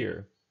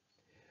here,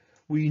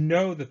 we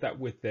know that that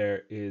width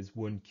there is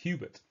 1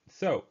 cubit.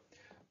 So,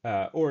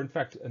 or in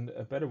fact,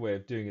 a better way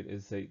of doing it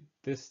is say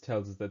this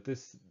tells us that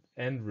this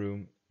end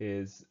room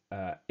is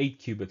 8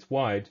 cubits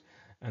wide,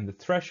 and the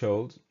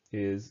threshold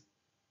is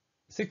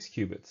 6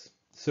 cubits.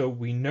 So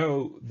we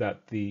know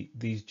that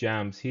these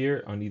jambs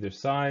here on either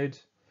side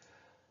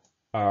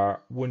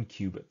are 1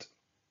 cubit.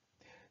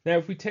 Now,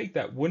 if we take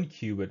that 1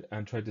 cubit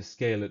and try to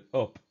scale it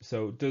up,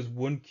 so does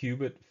 1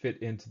 cubit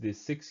fit into these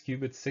 6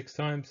 cubits 6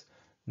 times?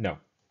 No.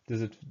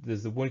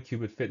 Does the 1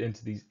 cubit fit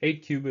into these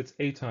 8 cubits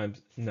 8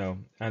 times? No.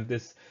 And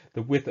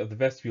the width of the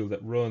vestibule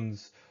that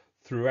runs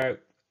throughout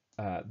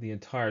the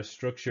entire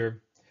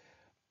structure,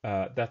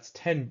 that's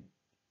 10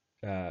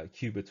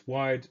 cubits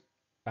wide,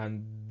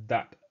 and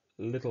that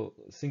little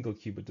single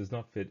cubit does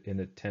not fit in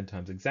it 10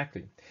 times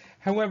exactly.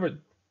 However,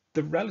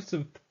 the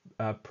relative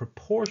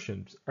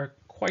proportions are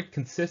quite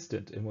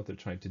consistent in what they're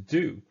trying to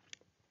do.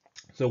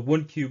 So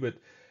 1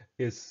 cubit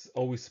is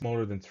always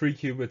smaller than 3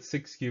 cubits,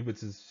 6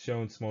 cubits is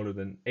shown smaller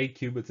than 8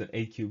 cubits, and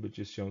 8 cubits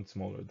is shown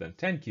smaller than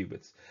 10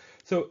 cubits.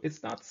 So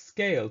it's not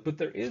scaled, but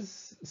there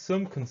is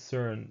some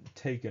concern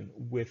taken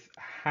with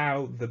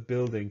how the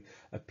building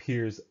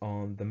appears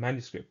on the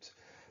manuscript,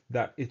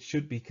 that it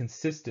should be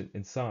consistent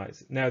in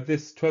size. Now,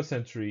 this 12th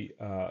century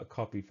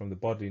copy from the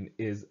Bodleian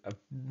is a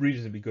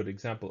reasonably good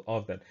example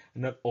of that,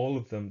 and not all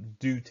of them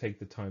do take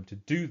the time to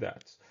do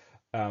that.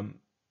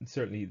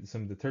 Certainly,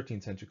 some of the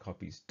 13th century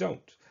copies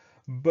don't.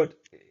 But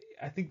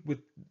I think with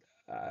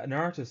an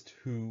artist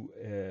who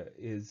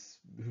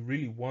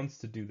really wants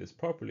to do this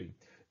properly,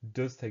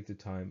 does take the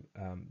time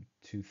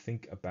to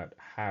think about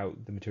how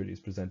the material is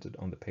presented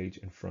on the page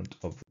in front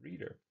of the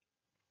reader.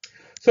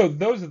 So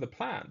those are the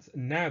plans.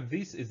 Now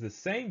this is the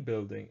same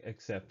building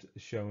except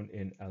shown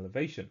in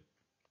elevation.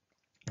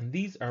 And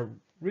these are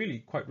really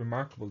quite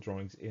remarkable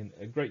drawings in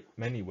a great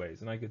many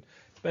ways. And I could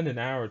spend an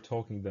hour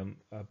talking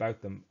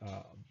about them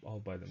all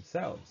by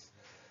themselves.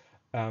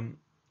 And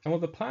while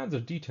the plans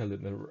are detailed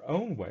in their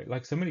own way,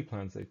 like so many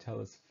plans, they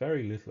tell us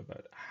very little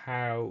about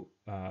how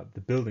the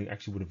building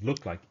actually would have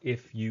looked like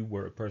if you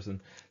were a person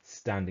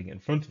standing in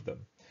front of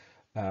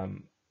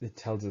them. It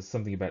tells us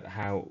something about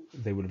how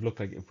they would have looked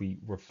like if we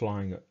were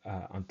flying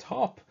on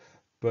top,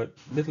 but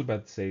little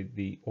about, say,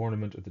 the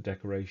ornament or the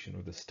decoration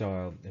or the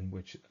style in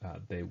which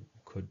they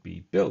could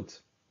be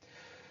built.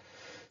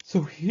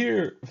 So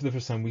here, for the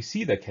first time, we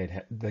see the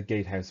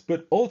gatehouse,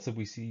 but also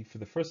we see for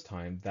the first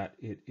time that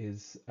it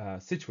is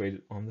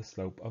situated on the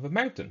slope of a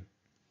mountain.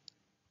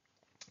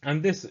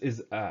 And this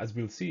is, as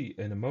we'll see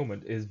in a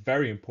moment, is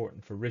very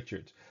important for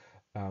Richard,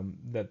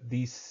 that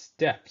these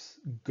steps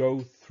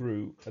go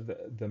through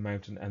the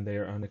mountain, and they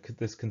are on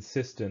this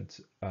consistent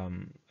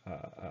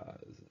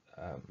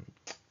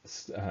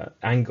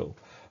angle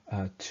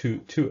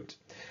to it.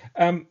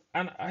 And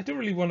I don't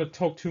really want to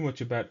talk too much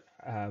about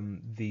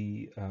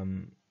the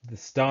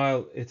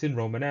style. It's in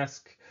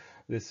Romanesque,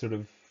 this sort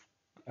of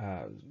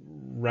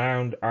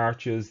round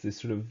arches, this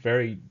sort of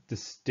very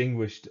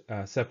distinguished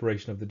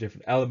separation of the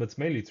different elements,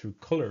 mainly through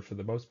color for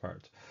the most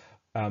part.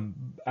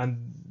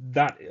 And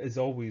that is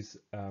always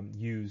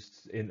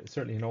used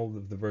certainly in all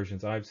of the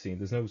versions I've seen.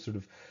 There's no sort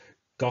of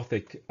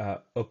Gothic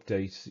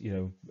update,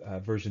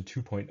 version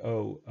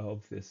 2.0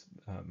 of this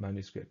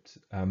manuscript.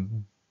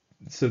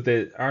 So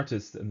the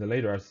artists and the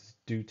later artists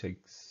do take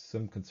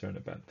some concern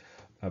about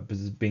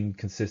being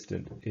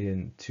consistent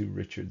to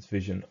Richard's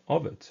vision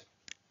of it.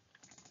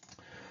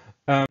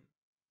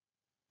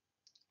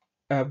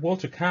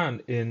 Walter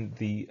Kahn, in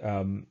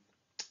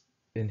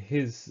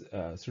his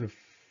sort of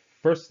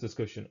first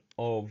discussion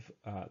of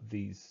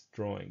these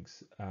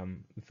drawings,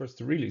 the first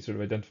to really sort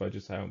of identify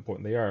just how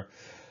important they are,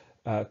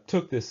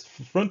 took this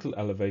frontal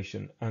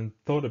elevation and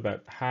thought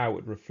about how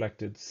it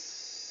reflected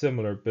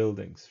similar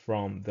buildings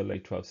from the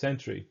late 12th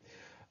century.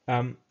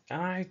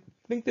 I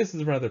think this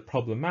is rather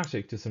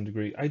problematic to some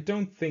degree. I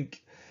don't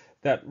think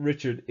that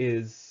Richard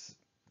is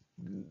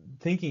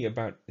thinking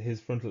about his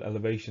frontal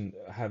elevation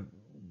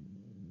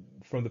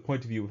from the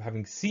point of view of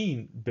having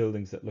seen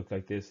buildings that look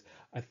like this.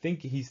 I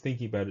think he's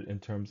thinking about it in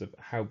terms of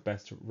how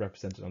best to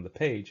represent it on the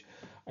page.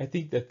 I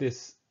think that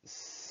this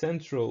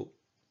central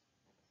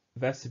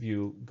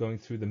vestibule going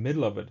through the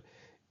middle of it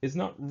is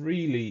not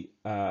really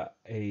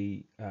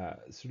a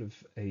sort of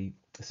a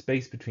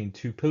space between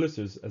two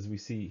pilasters as we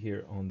see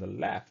here on the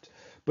left,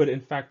 but in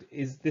fact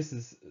this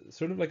is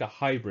sort of like a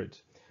hybrid,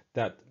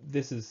 that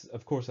this is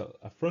of course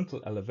a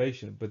frontal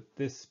elevation, but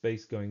this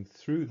space going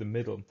through the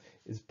middle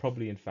is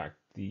probably in fact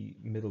the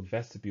middle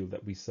vestibule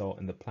that we saw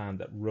in the plan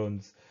that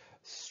runs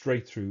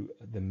straight through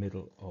the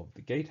middle of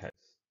the gatehouse.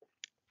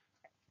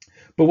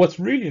 But what's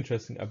really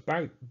interesting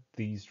about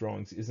these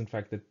drawings is in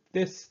fact that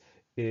this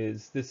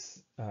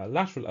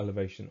lateral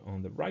elevation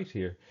on the right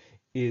here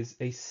is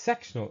a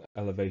sectional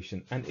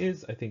elevation, and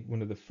is, I think,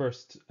 one of the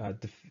first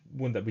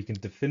one that we can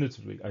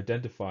definitively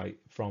identify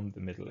from the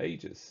Middle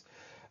Ages.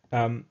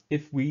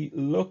 If we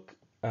look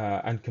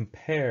and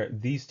compare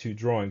these two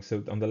drawings,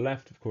 so on the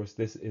left, of course,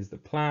 this is the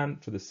plan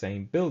for the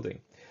same building,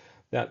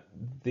 that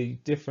the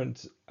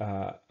different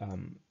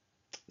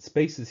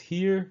spaces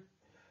here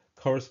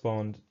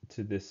correspond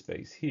to this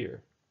space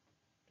here,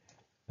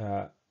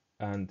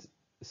 and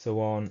so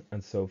on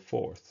and so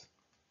forth.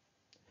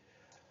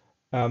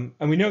 And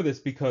we know this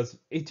because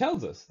it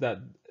tells us that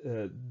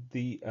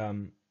the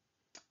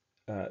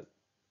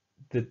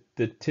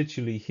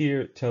tituli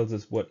here tells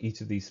us what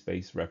each of these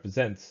spaces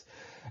represents.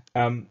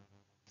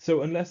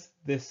 So unless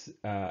this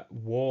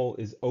wall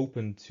is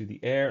open to the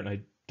air, and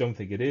I don't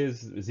think it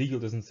is, Ezekiel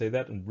doesn't say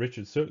that, and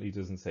Richard certainly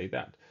doesn't say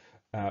that.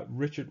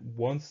 Richard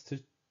wants to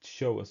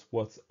show us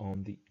what's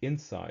on the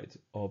inside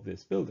of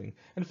this building.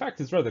 In fact,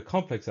 it's rather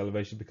complex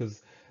elevation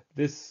because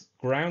this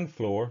ground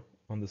floor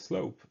on the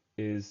slope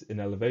is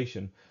in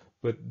elevation,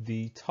 but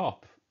the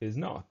top is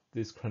not.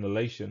 This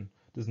crenellation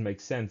doesn't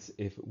make sense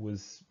if it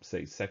was,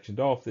 say, sectioned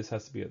off. This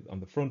has to be on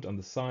the front, on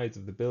the sides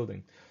of the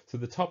building. So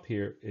the top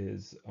here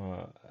is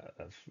a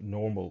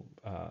normal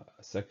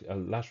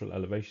lateral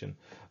elevation,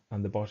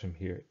 and the bottom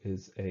here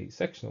is a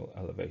sectional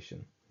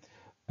elevation.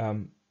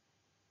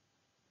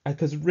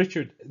 Because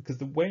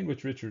the way in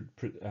which Richard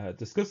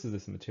discusses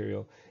this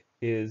material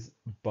is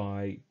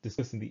by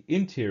discussing the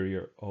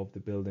interior of the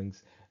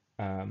buildings,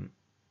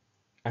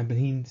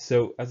 and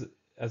so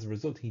as a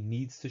result, he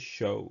needs to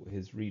show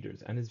his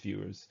readers and his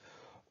viewers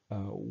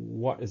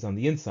what is on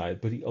the inside,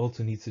 but he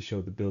also needs to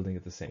show the building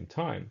at the same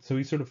time. So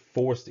he's sort of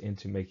forced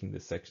into making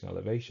this section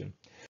elevation.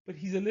 But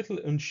he's a little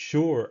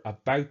unsure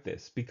about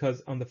this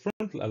because on the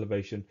frontal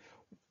elevation,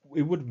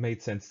 it would have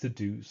made sense to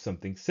do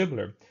something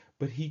similar,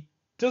 but he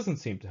doesn't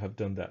seem to have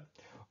done that.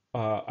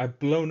 I've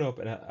blown up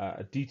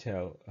a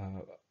detail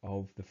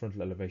of the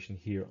frontal elevation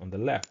here on the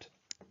left.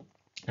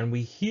 And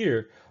we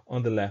hear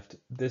on the left,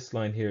 this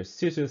line here,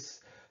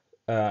 situs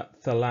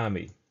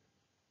thalami.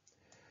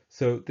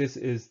 So this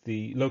is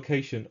the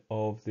location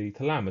of the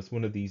thalamus,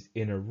 one of these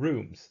inner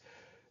rooms.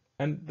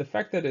 And the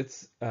fact that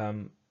it's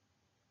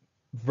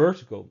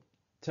vertical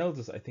tells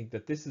us, I think,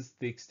 that this is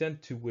the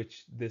extent to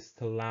which this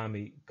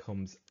thalami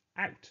comes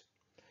out.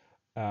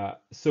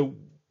 So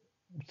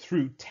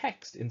through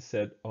text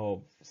instead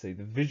of, say,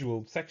 the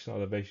visual sectional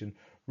elevation,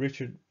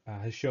 Richard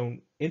has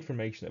shown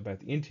information about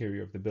the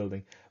interior of the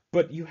building,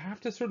 but you have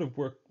to sort of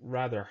work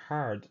rather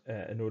hard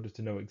in order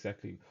to know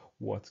exactly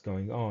what's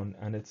going on,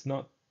 and it's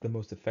not the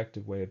most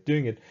effective way of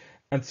doing it,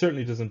 and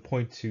certainly doesn't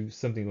point to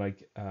something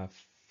like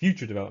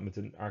future developments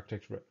in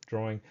architecture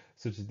drawing,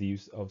 such as the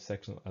use of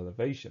sectional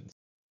elevations.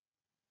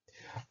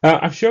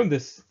 I've shown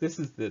this. This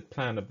is the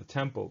plan of the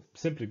temple,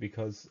 simply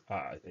because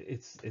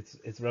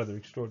it's rather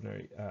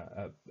extraordinary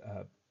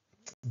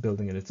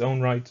building in its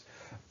own right,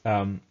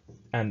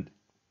 and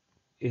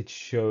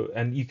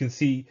you can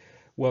see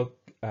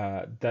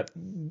that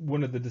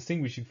one of the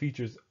distinguishing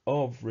features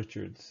of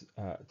Richard's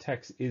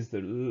text is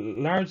the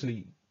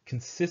largely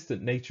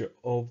consistent nature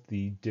of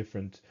the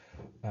different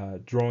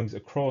drawings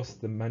across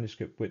the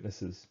manuscript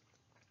witnesses,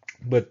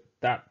 but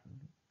that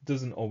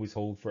doesn't always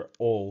hold for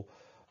all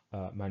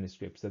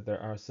manuscripts, that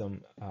there are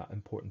some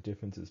important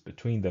differences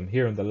between them.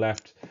 Here on the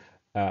left,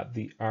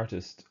 the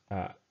artist,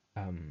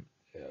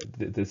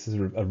 this is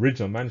an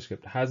original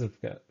manuscript, has in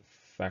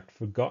fact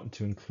forgotten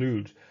to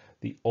include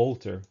the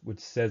altar, which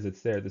says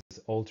it's there, this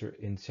altar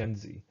in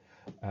Censi,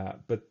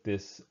 but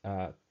this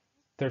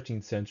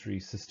 13th century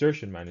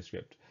Cistercian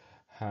manuscript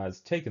has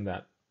taken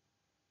that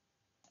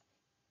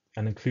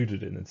and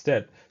included it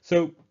instead.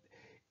 So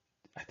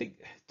I think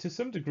to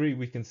some degree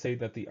we can say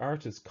that the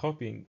artist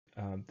copying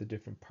the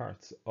different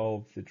parts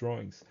of the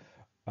drawings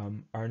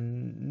are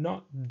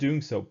not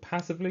doing so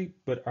passively,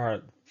 but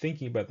are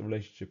thinking about the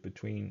relationship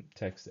between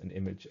text and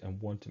image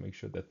and want to make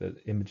sure that the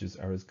images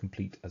are as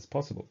complete as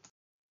possible.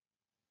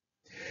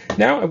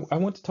 Now I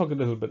want to talk a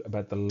little bit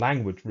about the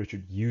language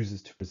Richard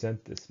uses to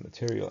present this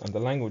material and the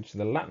language,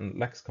 the Latin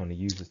lexicon he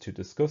uses to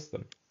discuss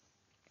them.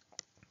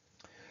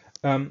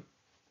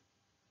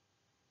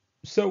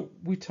 So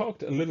we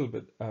talked a little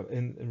bit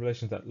in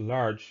relation to that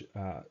large,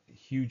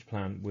 huge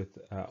plan with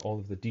all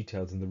of the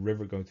details and the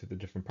river going through the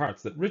different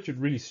parts, that Richard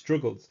really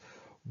struggles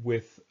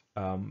with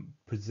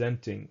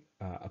presenting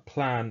a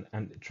plan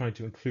and trying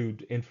to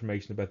include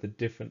information about the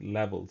different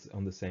levels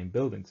on the same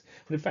buildings.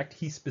 And in fact,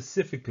 he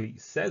specifically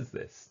says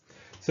this.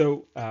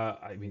 So,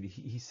 I mean,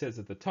 he says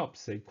at the top,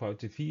 say, quite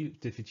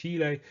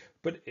difficile,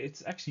 but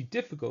it's actually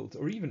difficult,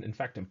 or even in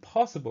fact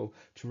impossible,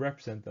 to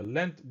represent the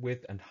length,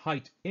 width, and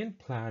height in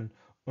plan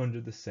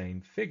under the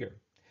same figure.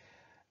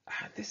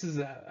 This is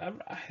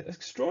an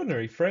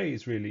extraordinary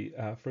phrase, really,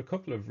 for a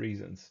couple of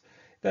reasons.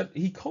 That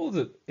he calls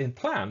it in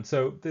plan.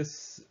 So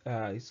this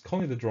he's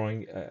calling the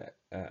drawing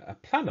a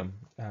planum,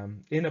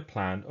 in a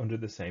plan under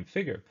the same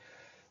figure.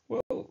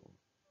 Well,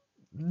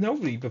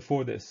 nobody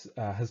before this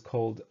has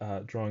called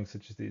drawings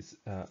such as this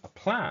a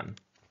plan.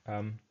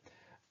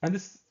 And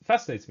this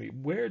fascinates me.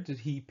 Where did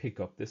he pick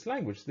up this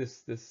language,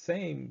 this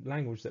same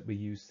language that we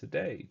use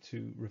today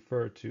to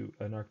refer to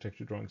an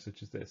architecture drawing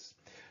such as this?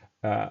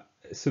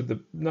 So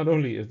not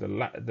only is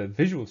the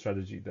visual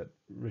strategy that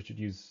Richard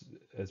uses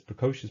as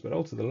precocious, but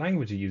also the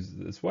language he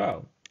uses as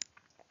well.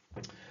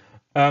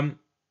 When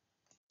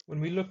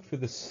we look for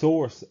the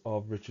source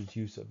of Richard's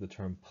use of the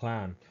term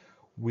plan,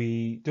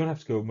 we don't have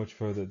to go much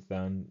further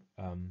than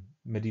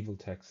medieval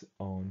texts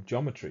on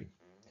geometry.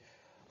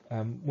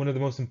 One of the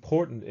most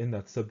important in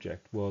that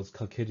subject was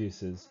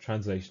Chalcidius's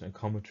translation and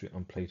commentary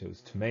on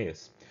Plato's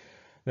Timaeus.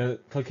 Now,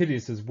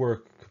 Chalcidius's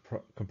work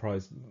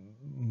comprised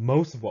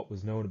most of what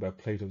was known about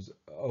Plato's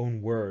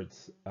own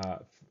words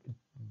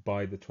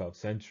by the 12th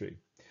century.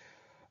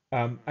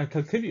 And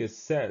Chalcidius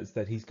says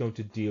that he's going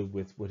to deal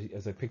with what,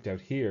 as I picked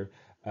out here,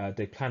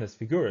 de planis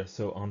figura,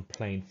 so on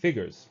plane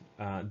figures.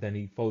 Then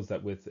he follows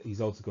that with, he's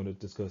also going to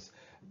discuss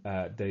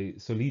de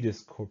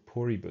solidis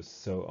corporibus,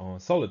 so on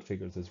solid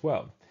figures as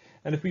well.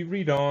 And if we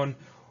read on,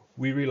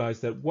 we realize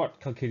that what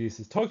Chalcidius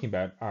is talking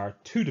about are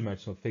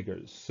two-dimensional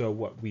figures, so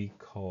what we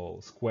call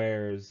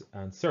squares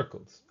and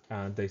circles.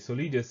 And de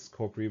solidis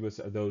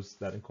corporibus are those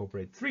that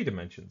incorporate three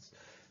dimensions,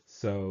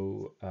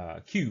 so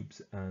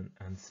cubes and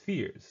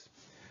spheres.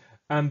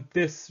 And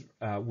this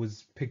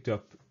was picked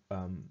up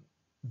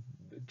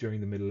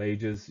during the Middle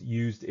Ages,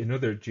 used in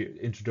other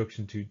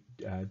introduction to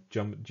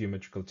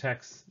geometrical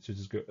texts, such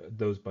as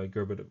those by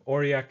Gerbert of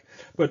Aurillac.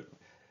 But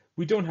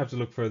we don't have to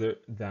look further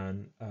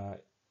than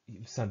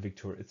Saint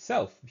Victor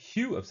itself.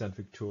 Hugh of Saint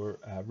Victor,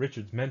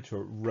 Richard's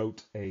mentor,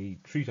 wrote a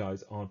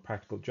treatise on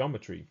practical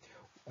geometry.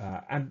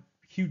 And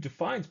Hugh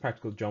defines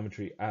practical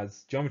geometry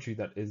as geometry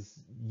that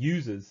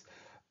uses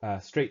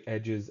straight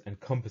edges and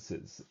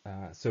compasses.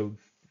 So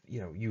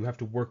you have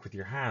to work with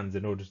your hands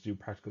in order to do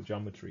practical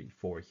geometry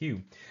for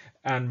Hugh.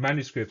 And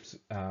manuscripts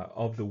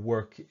of the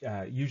work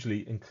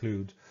usually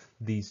include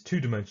these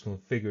two-dimensional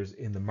figures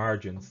in the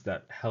margins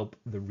that help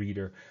the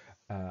reader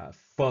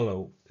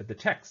follow the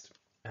text.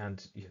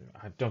 And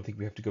I don't think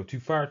we have to go too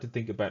far to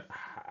think about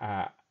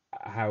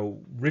how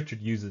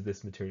Richard uses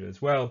this material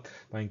as well,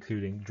 by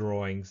including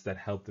drawings that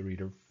help the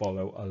reader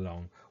follow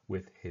along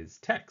with his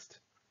text.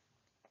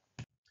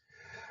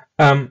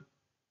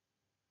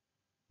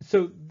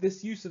 So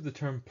this use of the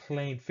term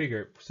plane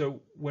figure,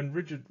 so when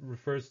Richard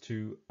refers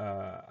to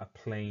a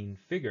plane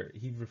figure,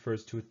 he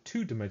refers to a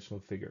two-dimensional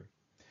figure,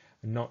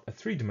 and not a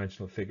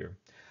three-dimensional figure.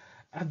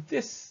 And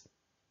this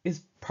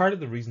is part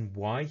of the reason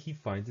why he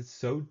finds it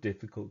so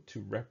difficult to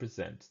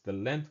represent the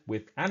length,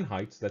 width, and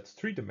height, so that's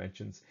three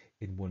dimensions,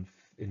 in one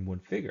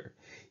figure.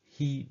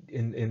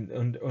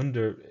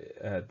 Under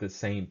the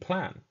same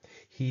plan.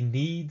 He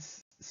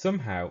needs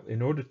somehow,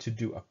 in order to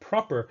do a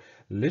proper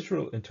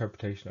literal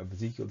interpretation of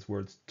Ezekiel's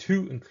words,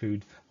 to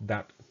include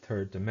that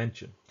third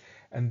dimension.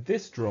 And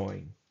this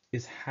drawing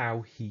is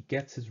how he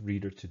gets his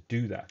reader to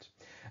do that.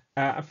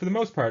 For the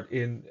most part,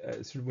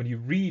 when you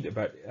read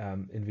about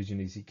In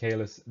Visionis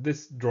Ezekielus,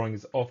 this drawing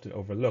is often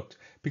overlooked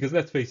because,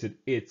 let's face it,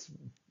 it's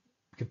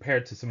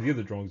compared to some of the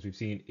other drawings we've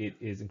seen, it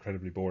is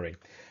incredibly boring.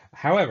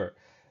 However,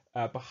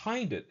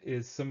 behind it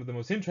is some of the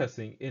most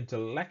interesting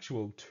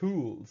intellectual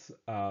tools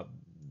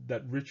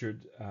that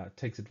Richard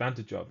takes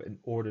advantage of in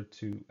order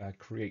to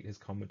create his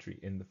commentary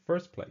in the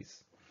first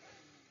place.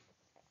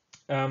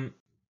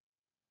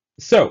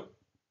 So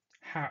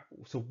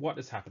what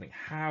is happening?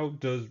 How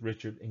does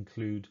Richard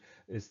include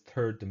his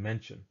third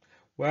dimension?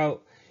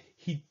 Well,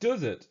 he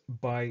does it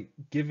by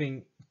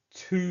giving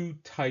two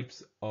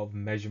types of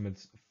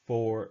measurements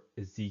for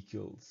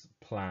Ezekiel's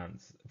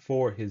plans,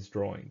 for his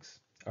drawings,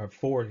 or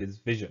for his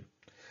vision.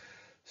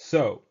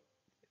 So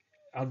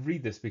I'll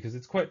read this because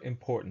it's quite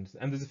important,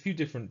 and there's a few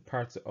different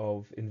parts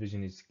of In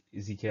Visionis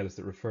Ezekielus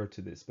that refer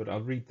to this, but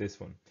I'll read this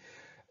one.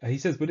 He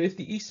says, but if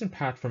the eastern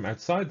path from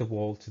outside the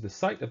wall to the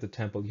site of the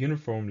temple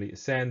uniformly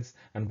ascends,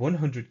 and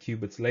 100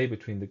 cubits lay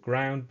between the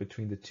ground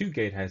between the two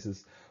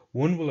gatehouses,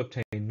 one will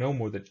obtain no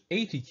more than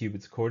 80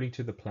 cubits according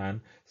to the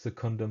plan,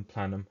 secundum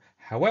planum.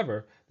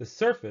 However, the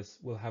surface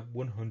will have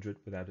 100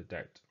 without a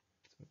doubt.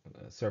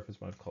 Surface,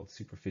 what I've called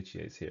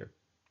superficies here.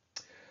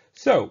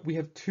 So we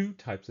have two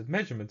types of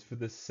measurements for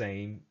the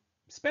same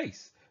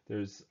space.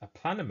 There's a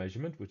planar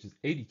measurement, which is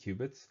 80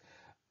 cubits,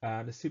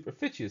 and a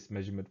superficies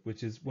measurement,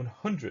 which is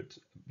 100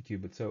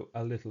 cubits, so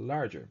a little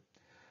larger.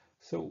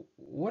 So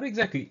what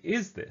exactly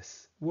is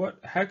this?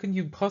 How can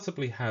you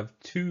possibly have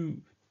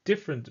two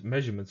different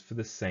measurements for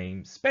the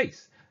same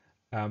space?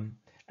 And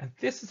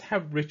this is how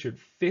Richard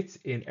fits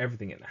in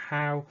everything and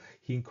how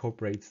he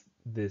incorporates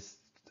this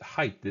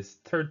height, this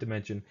third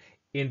dimension,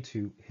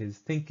 into his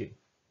thinking.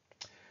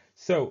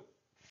 So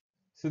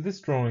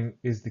this drawing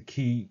is the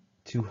key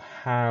to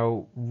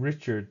how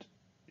Richard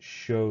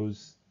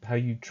shows how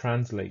you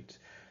translate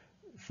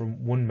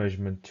from one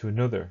measurement to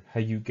another, how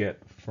you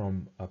get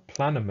from a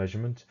planar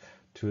measurement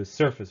to a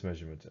surface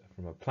measurement,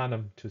 from a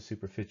planum to a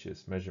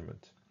superficies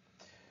measurement.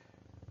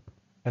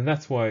 And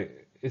that's why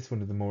it's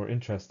one of the more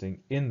interesting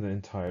in the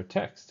entire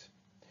text.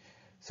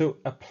 So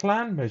a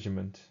plan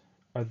measurement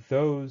are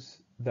those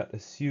that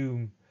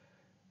assume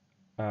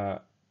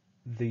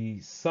the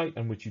site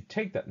on which you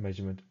take that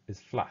measurement is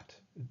flat.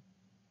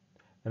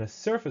 And a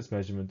surface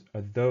measurement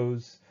are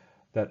those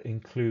that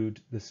include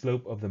the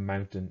slope of the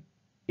mountain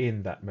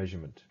in that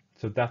measurement.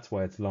 So that's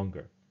why it's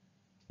longer.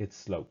 It's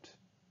sloped.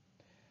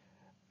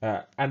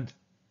 And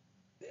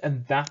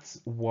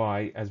that's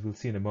why, as we'll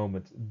see in a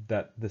moment,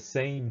 that the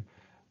same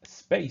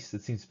space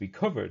that seems to be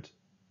covered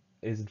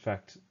is in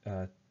fact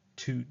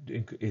two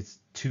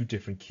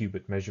different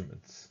cubit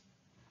measurements.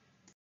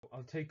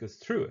 I'll take us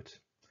through it.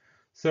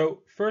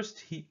 So first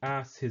he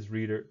asks his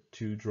reader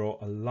to draw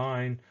a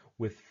line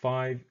with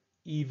 5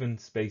 even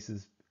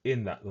spaces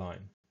in that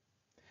line.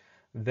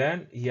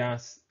 Then he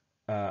asks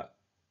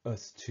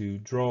us to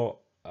draw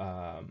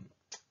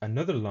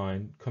another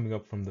line coming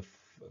up from the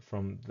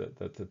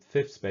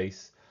 5th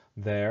space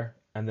there,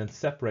 and then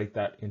separate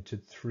that into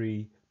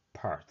 3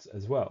 parts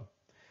as well.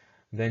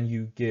 Then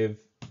you give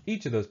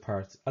each of those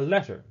parts a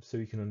letter so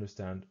you can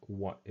understand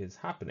what is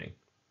happening.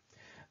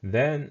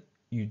 Then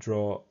you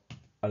draw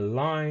a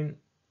line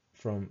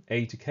from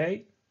A to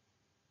K,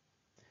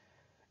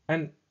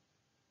 and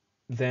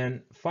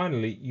then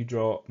finally you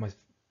draw,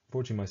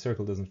 fortunately my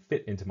circle doesn't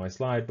fit into my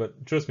slide,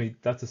 but trust me,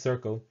 that's a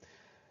circle,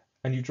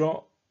 and you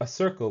draw a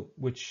circle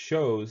which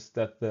shows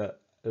that the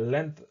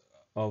length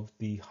of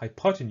the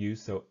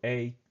hypotenuse, so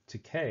A to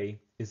K,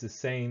 is the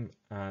same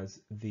as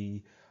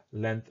the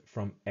length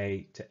from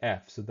A to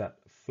F, so that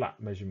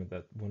flat measurement,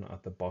 that one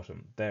at the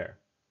bottom there.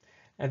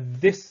 And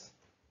this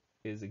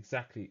is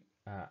exactly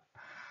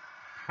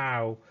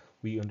how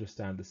we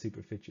understand the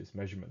superficies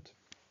measurement.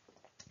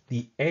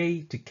 The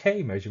A to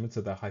K measurement,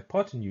 so the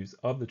hypotenuse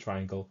of the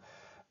triangle,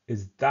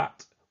 is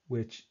that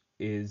which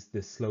is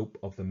the slope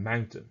of the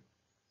mountain.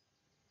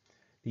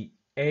 The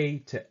A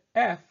to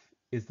F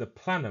is the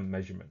planum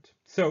measurement.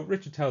 So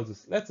Richard tells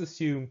us, let's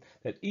assume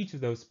that each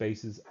of those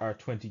spaces are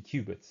 20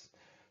 cubits.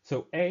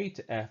 So A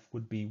to F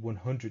would be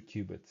 100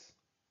 cubits.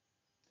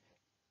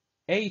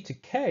 A to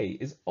K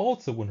is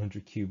also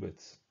 100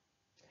 cubits.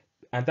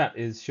 And that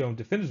is shown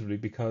definitively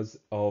because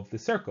of the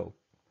circle.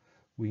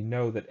 We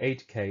know that A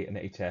to K and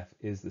A to F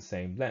is the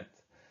same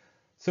length.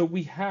 So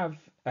we have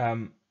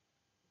a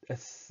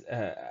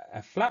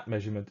flat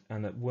measurement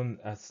and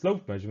a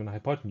sloped measurement, a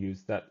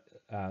hypotenuse, that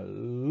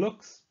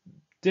looks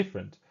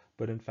different,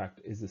 but in fact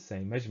is the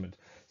same measurement.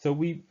 So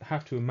we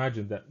have to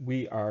imagine that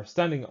we are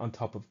standing on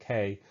top of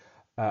K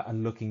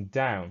and looking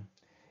down.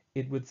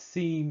 It would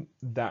seem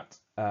that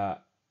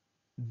our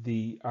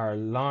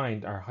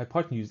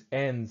hypotenuse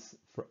ends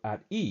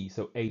at E,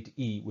 so A to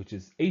E, which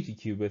is 80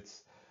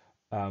 cubits,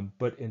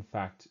 but in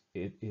fact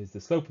it is the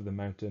slope of the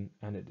mountain,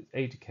 and it is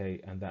A to K,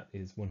 and that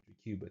is 100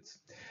 cubits.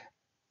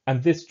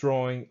 And this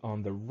drawing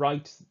on the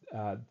right,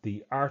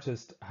 the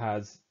artist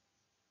has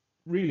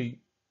really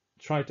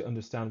tried to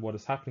understand what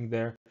is happening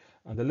there,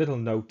 and the little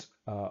note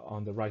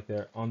on the right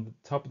there on the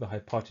top of the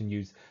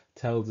hypotenuse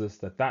tells us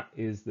that that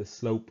is the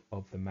slope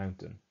of the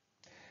mountain.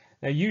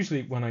 Now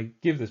usually when I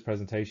give this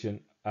presentation,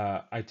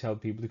 I tell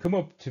people to come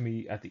up to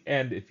me at the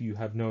end if you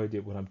have no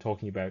idea what I'm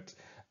talking about.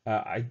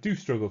 I do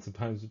struggle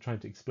sometimes with trying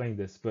to explain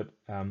this, but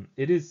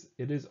it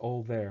is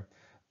all there,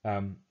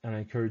 and I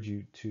encourage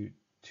you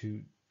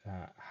to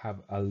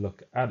have a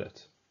look at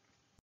it.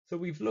 So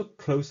we've looked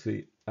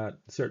closely at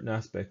certain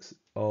aspects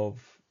of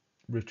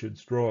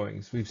Richard's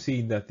drawings. We've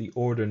seen that the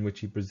order in which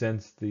he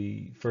presents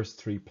the first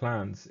 3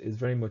 plans is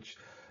very much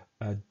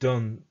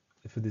done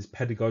for this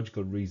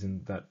pedagogical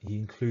reason, that he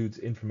includes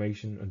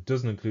information and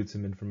doesn't include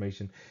some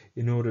information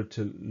in order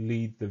to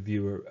lead the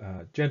viewer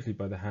gently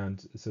by the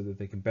hand so that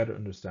they can better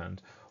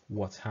understand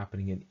what's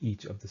happening in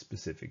each of the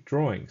specific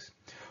drawings.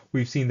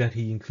 We've seen that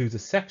he includes a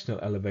sectional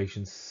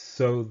elevation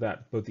so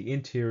that both the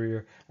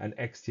interior and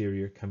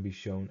exterior can be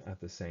shown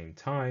at the same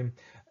time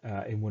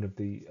in one of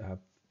the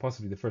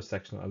possibly the first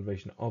sectional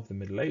elevation of the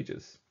Middle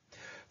Ages.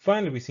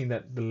 Finally, we've seen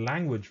that the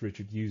language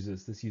Richard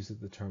uses, this use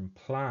of the term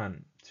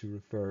plan, to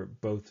refer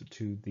both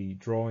to the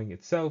drawing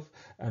itself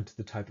and to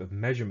the type of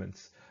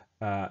measurements,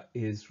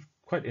 is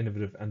quite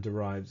innovative and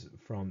derives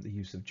from the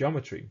use of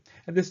geometry.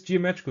 And this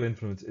geometrical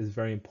influence is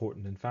very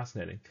important and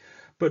fascinating.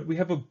 But we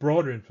have a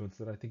broader influence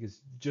that I think is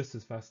just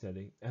as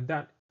fascinating, and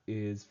that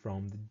is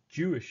from the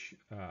Jewish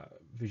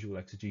visual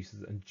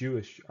exegesis and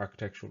Jewish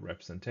architectural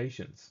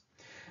representations.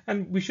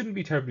 And we shouldn't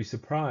be terribly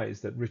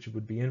surprised that Richard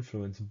would be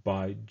influenced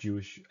by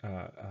Jewish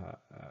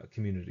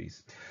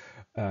communities.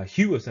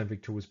 Hugh of St.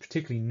 Victor was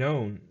particularly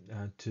known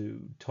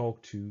to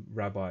talk to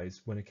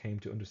rabbis when it came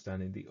to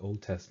understanding the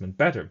Old Testament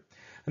better.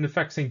 And in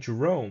fact, St.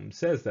 Jerome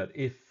says that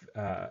if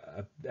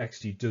an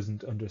exegete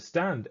doesn't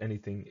understand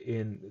anything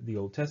in the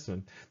Old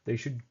Testament, they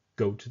should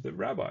go to the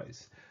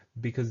rabbis,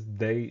 because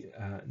they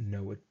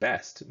know it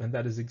best. And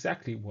that is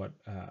exactly what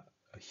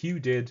Hugh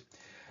did.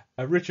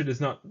 Richard is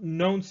not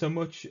known so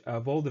much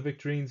of all the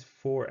Victorines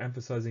for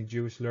emphasizing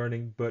Jewish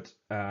learning, but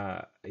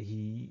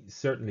he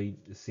certainly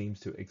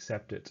seems to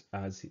accept it,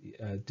 as he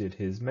did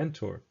his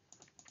mentor.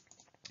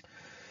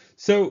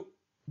 So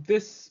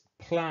this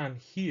plan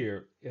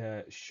here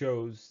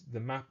shows the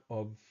map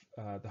of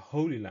the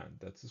Holy Land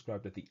that's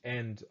described at the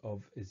end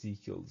of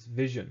Ezekiel's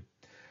vision.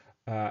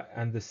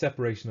 And the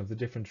separation of the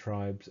different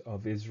tribes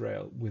of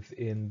Israel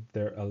within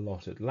their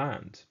allotted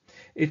land.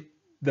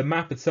 The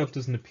map itself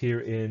doesn't appear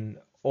in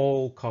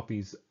all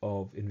copies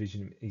of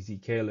Envision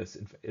Ezekielus,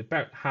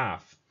 about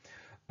half.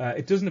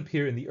 It doesn't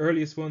appear in the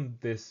earliest one,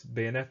 this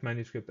BAA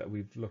manuscript that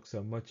we've looked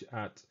so much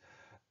at,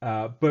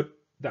 but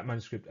that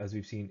manuscript, as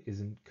we've seen,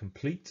 isn't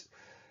complete.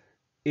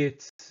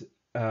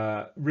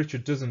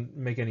 Richard doesn't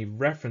make any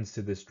reference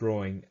to this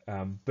drawing,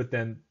 but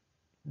then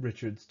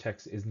Richard's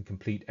text isn't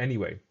complete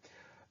anyway.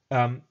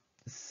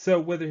 So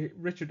whether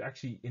Richard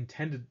actually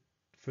intended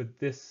for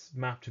this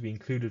map to be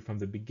included from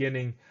the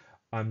beginning,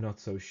 I'm not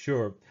so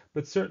sure.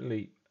 But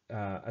certainly,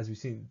 as we've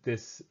seen,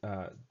 this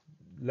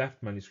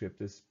left manuscript,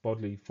 this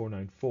Bodley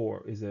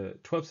 494, is a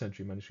 12th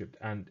century manuscript,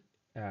 and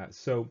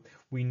so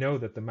we know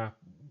that the map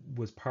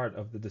was part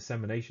of the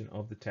dissemination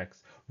of the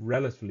text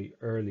relatively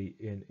early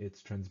in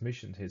its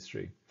transmission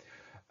history.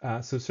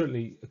 So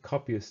certainly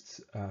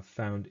copyists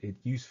found it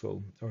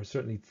useful, or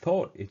certainly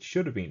thought it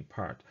should have been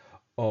part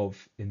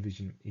of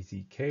Envision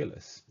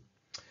Ezechielus.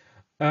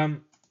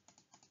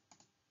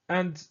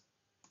 And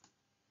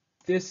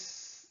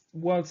this,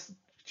 whilst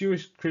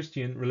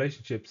Jewish-Christian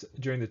relationships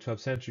during the 12th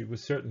century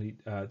was certainly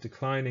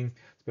declining,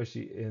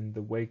 especially in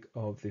the wake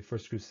of the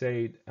First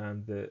Crusade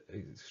and the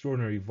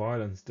extraordinary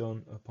violence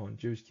done upon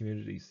Jewish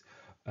communities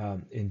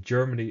in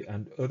Germany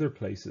and other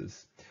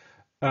places.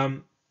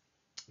 One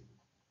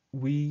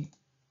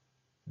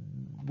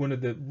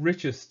of the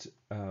richest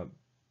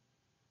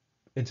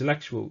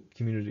intellectual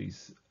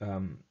communities,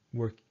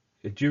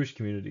 Jewish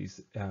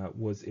communities,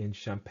 was in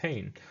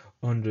Champagne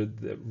under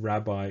the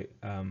Rabbi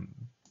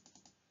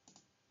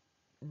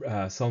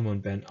Solomon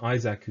ben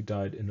Isaac, who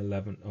died in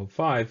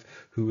 1105,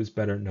 who was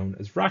better known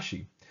as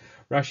Rashi.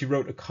 Rashi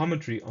wrote a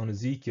commentary on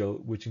Ezekiel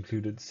which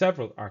included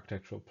several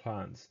architectural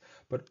plans,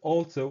 but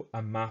also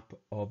a map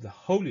of the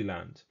Holy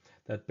Land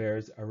that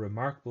bears a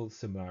remarkable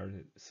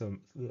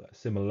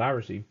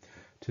similarity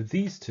to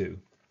these two.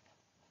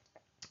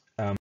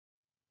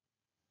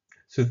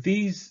 So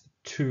these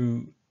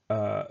two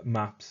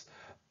maps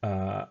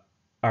are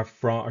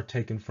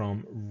taken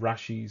from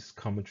Rashi's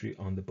commentary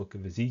on the book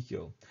of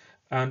Ezekiel,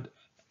 and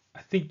I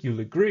think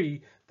you'll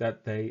agree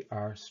that they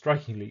are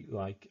strikingly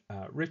like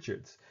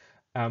Richard's.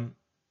 And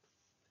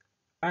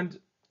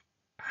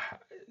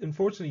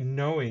unfortunately,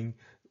 knowing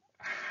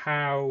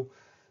how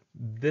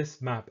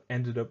this map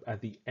ended up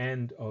at the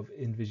end of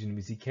Envision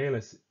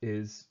Ezechielus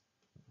is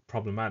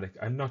problematic.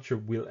 I'm not sure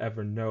we'll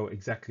ever know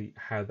exactly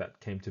how that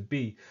came to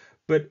be,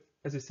 but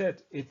as I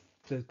said,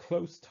 the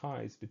close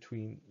ties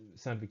between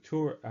Saint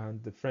Victor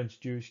and the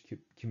French Jewish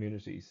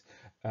communities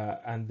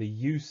and the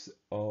use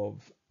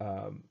of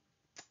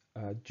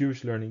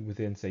Jewish learning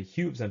within, say,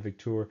 Hugh of Saint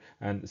Victor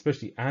and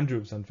especially Andrew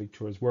of Saint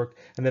Victor's work,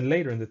 and then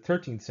later in the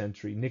 13th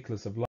century,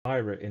 Nicholas of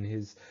Lyra in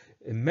his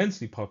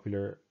immensely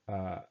popular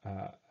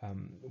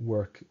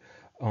work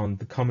on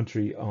the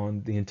commentary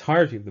on the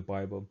entirety of the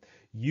Bible,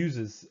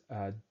 uses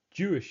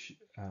Jewish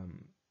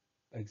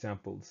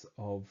examples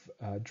of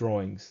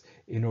drawings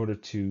in order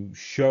to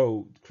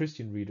show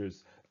Christian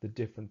readers the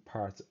different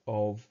parts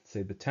of,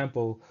 say, the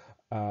temple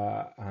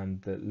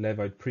and the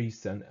Levite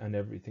priests and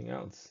everything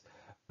else.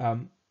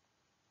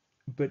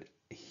 But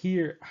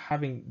here,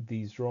 having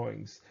these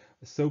drawings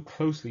so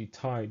closely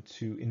tied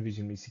to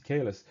Envision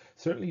Ezechielus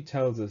certainly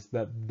tells us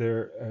that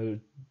there are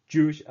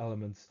Jewish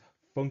elements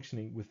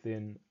functioning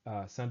within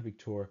Saint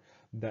Victor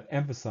that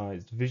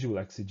emphasized visual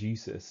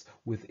exegesis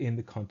within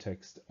the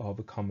context of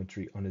a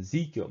commentary on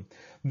Ezekiel.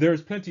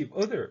 There's plenty of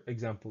other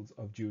examples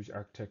of Jewish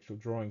architectural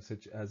drawings,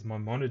 such as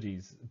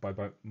Maimonides,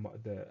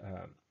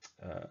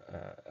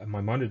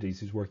 Maimonides,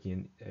 who's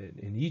working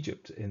in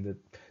Egypt in the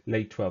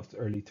late 12th,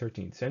 early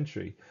 13th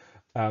century,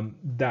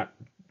 that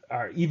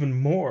are even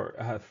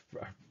more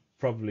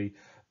probably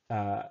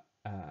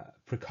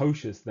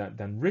precocious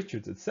than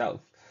Richard's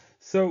itself.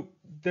 So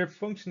they're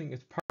functioning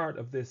as part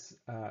of this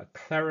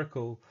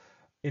clerical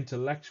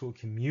intellectual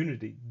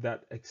community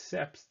that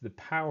accepts the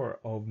power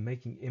of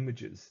making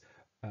images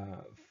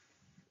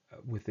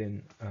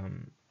within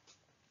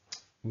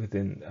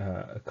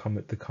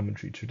the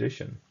commentary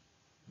tradition.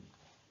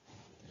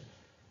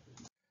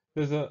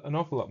 There's an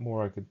awful lot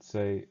more I could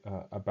say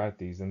about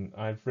these, and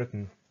I've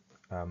written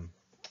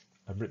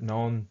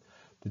on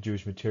the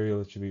Jewish material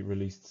that should be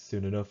released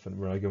soon enough, and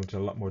where I go into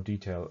a lot more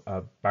detail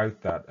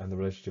about that and the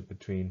relationship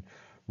between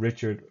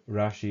Richard,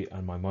 Rashi,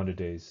 and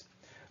Maimonides,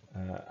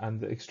 and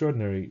the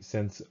extraordinary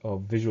sense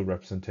of visual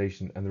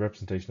representation and the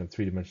representation of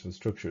three-dimensional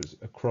structures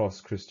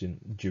across Christian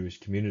Jewish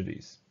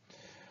communities.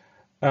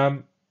 As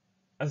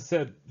I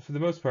said, for the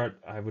most part,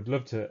 I would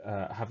love to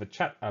have a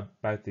chat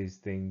about these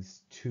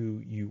things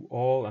to you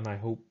all, and I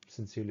hope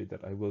sincerely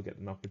that I will get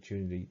an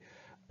opportunity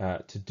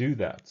to do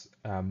that.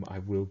 I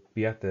will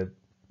be at the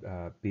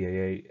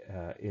BAA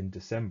in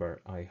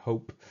December, I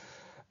hope.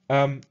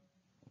 And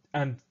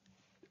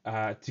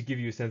to give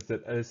you a sense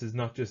that this is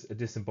not just a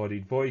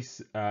disembodied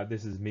voice,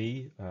 this is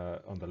me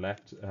on the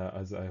left,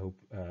 as I hope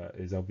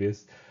is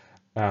obvious,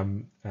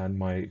 and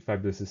my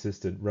fabulous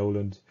assistant,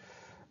 Roland.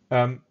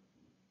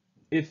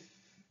 If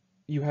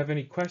you have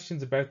any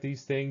questions about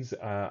these things,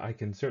 I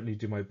can certainly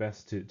do my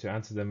best to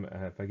answer them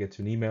if I get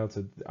to an email.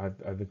 So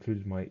I've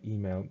included my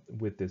email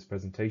with this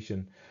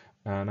presentation,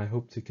 and I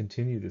hope to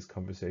continue this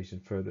conversation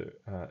further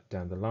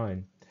down the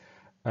line.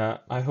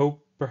 I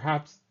hope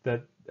perhaps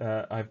that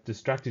I've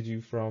distracted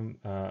you from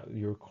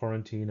your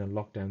quarantine and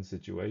lockdown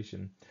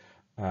situation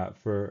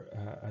for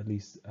at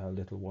least a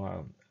little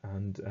while.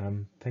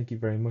 And thank you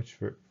very much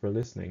for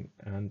listening,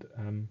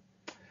 and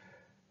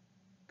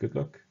good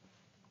luck.